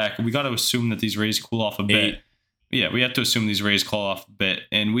realistically back? We got to assume that these Rays cool off a bit. Yeah, we have to assume these Rays cool off a bit.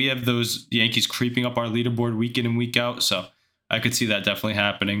 And we have those Yankees creeping up our leaderboard week in and week out. So I could see that definitely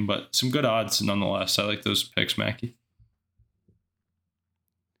happening. But some good odds nonetheless. I like those picks, Mackie.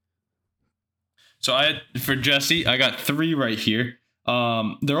 So for Jesse, I got 3 right here.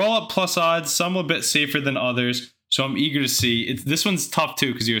 They're all at plus odds. Some a bit safer than others. So I'm eager to see. This one's tough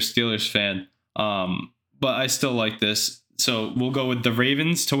too because you're a Steelers fan. But I still like this. So we'll go with the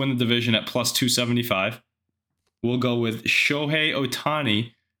Ravens to win the division at plus 275. We'll go with Shohei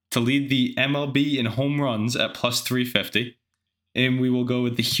Ohtani to lead the MLB in home runs at plus 350. And we will go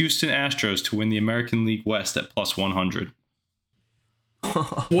with the Houston Astros to win the American League West at plus 100.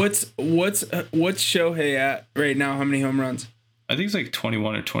 What's Shohei at right now? How many home runs? I think it's like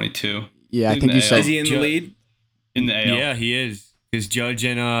 21 or 22. Yeah, I think you said. Is he in the lead? In the AL. Yeah, he is. Because Judge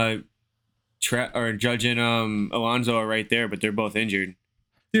and Alonso are right there, but they're both injured.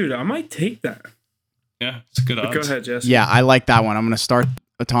 Dude, I might take that. Yeah, it's a good odds. Go ahead, Jesse. Yeah, I like that one. I'm going to start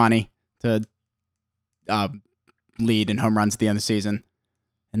Ohtani to lead in home runs at the end of the season.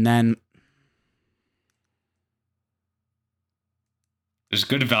 And then there's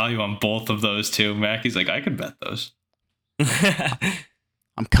good value on both of those too. Mackey's like, I could bet those.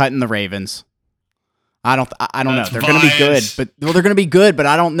 I'm cutting the Ravens. I don't know. That's They're going to be good, but they're going to be good, but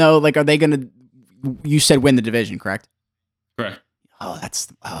I don't know. Like, are they going to? You said win the division, correct? Correct.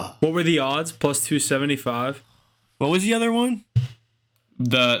 Oh, What were the odds? Plus 275. What was the other one?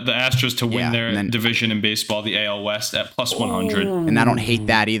 The Astros to win their division in baseball, the AL West at plus 100. And I don't hate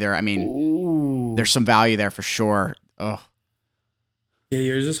that either. I mean, there's some value there for sure. Oh, yeah,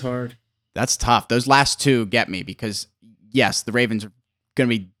 yours is hard. That's tough. Those last two get me because yes, the Ravens are going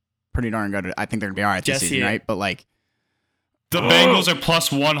to be pretty darn good. I think they're going to be all right this season, right? But like, the Bengals are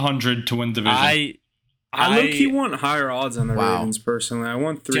plus 100 to win division. I low-key want higher odds on the Ravens personally. I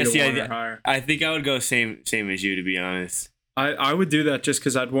want 3 to 1 or higher. I think I would go same as you, to be honest. I would do that just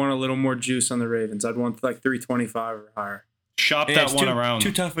because I'd want a little more juice on the Ravens. I'd want like 325 or higher. Shop that one around.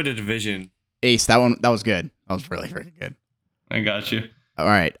 Too tough of a division. Ace, that was good. That was really, really good. I got you. All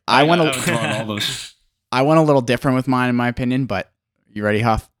right. I want a little different with mine, in my opinion, but you ready,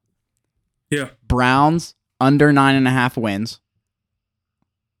 Huff? Yeah. Browns under 9.5 wins.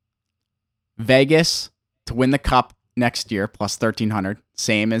 Vegas to win the cup next year plus 1,300,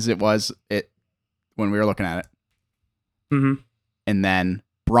 same as it was when we were looking at it. Mm-hmm. And then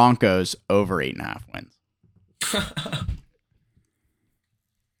Broncos over 8.5 wins.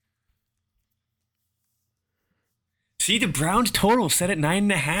 See, the Browns total set at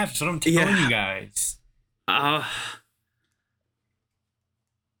 9.5. That's what I'm telling you guys.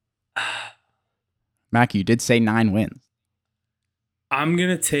 Mac, you did say 9 wins. I'm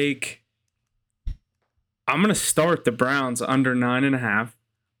gonna start the Browns under 9.5.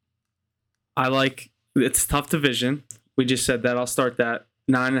 It's a tough division. We just said that. I'll start that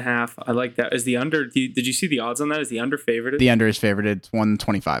 9.5. I like that. Is the under? Did you see the odds on that? Is the under favored? The under is favored. It's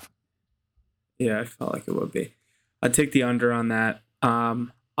 125. Yeah, I felt like it would be. I'd take the under on that.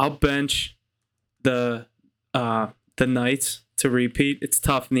 I'll bench the Knights to repeat. It's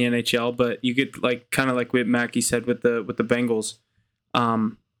tough in the NHL, but you get kind of like what Mackie said with the Bengals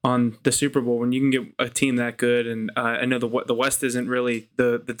on the Super Bowl, when you can get a team that good. And I know the West isn't really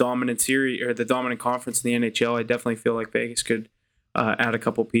the dominant series or the dominant conference in the NHL. I definitely feel like Vegas could add a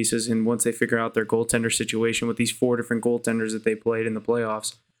couple pieces, and once they figure out their goaltender situation with these 4 different goaltenders that they played in the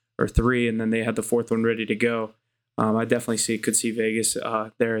playoffs, or 3, and then they had the 4th one ready to go. I definitely could see Vegas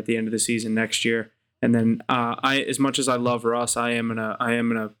there at the end of the season next year. And then as much as I love Russ, I am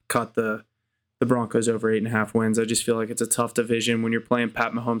gonna cut the Broncos over 8.5 wins. I just feel like it's a tough division when you're playing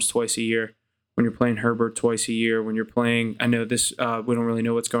Pat Mahomes twice a year, when you're playing Herbert twice a year, when you're playing. I know this. We don't really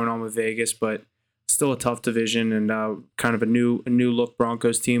know what's going on with Vegas, but still a tough division and kind of a new look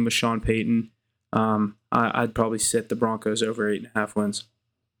Broncos team with Sean Payton. I'd probably sit the Broncos over 8.5 wins.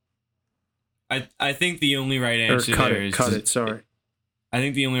 I think the only right Or answer cut there it, is cut it. Sorry. I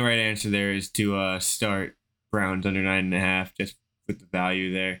think the only right answer there is to start Browns under 9.5, just with the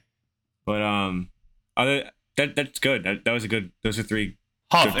value there. But that's good. That was a good. Those are three.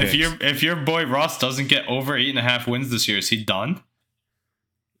 Huff, good picks. if your boy Ross doesn't get over 8.5 wins this year, is he done?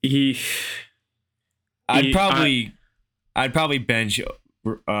 I'd probably bench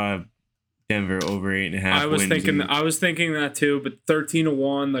Denver over 8.5. I was thinking that too, but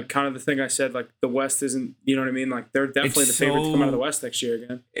 13-1, like kind of the thing I said, like the West isn't, you know what I mean? Like they're definitely the favorite to come out of the West next year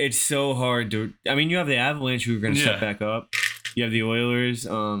again. It's so hard to. I mean, you have the Avalanche who are going to step back up. You have the Oilers.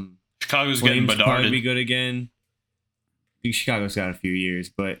 Chicago's getting probably bedarded. be good again. I think Chicago's got a few years,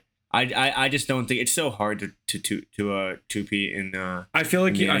 but I just don't think it's so hard to two-peat in. I feel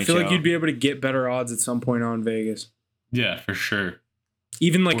like NHL. you'd be able to get better odds at some point on Vegas. Yeah, for sure.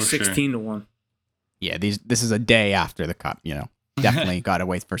 Even like For 16-1. Yeah, this is a day after the Cup, Definitely got to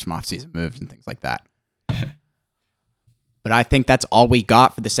wait for some offseason moves and things like that. But I think that's all we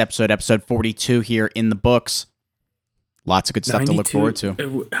got for this episode 42 here in the books. Lots of good stuff to look forward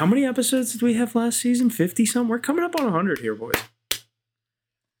to. How many episodes did we have last season? 50-something? We're coming up on 100 here, boys.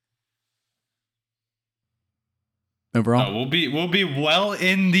 Overall, we'll be well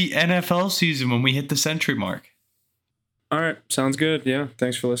in the NFL season when we hit the century mark. All right. Sounds good. Yeah.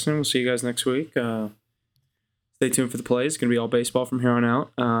 Thanks for listening. We'll see you guys next week. Stay tuned for the plays. It's going to be all baseball from here on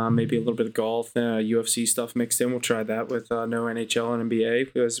out. Maybe a little bit of golf, UFC stuff mixed in. We'll try that with no NHL and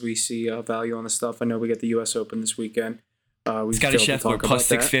NBA as we see value on the stuff. I know we get the U.S. Open this weekend. Scotty Scheffler plus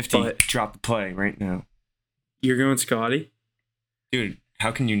 650. Drop the play right now. You're going Scotty? Dude,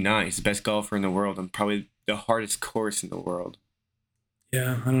 how can you not? He's the best golfer in the world and probably the hardest course in the world.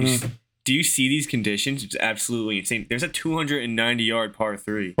 Yeah, I don't know. Do you see these conditions? It's absolutely insane. There's a 290-yard par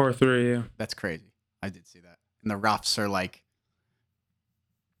 3. Par 3, yeah. that's crazy. I did see that. And the roughs are like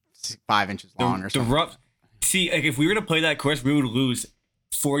 5 inches long or something. The rough. See, like if we were to play that course, we would lose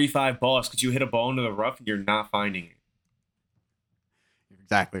 45 balls because you hit a ball into the rough and you're not finding it. You're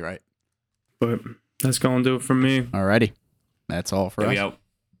exactly right. But that's going to do it from me. Alrighty. That's all for us. Out.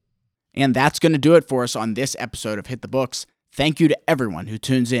 And that's going to do it for us on this episode of Hit the Books. Thank you to everyone who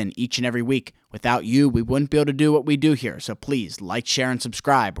tunes in each and every week. Without you, we wouldn't be able to do what we do here. So please like, share, and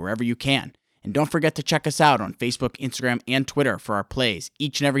subscribe wherever you can. And don't forget to check us out on Facebook, Instagram, and Twitter for our plays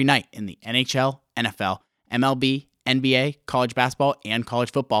each and every night in the NHL, NFL, MLB, NBA, college basketball, and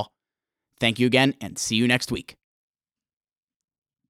college football. Thank you again, and see you next week.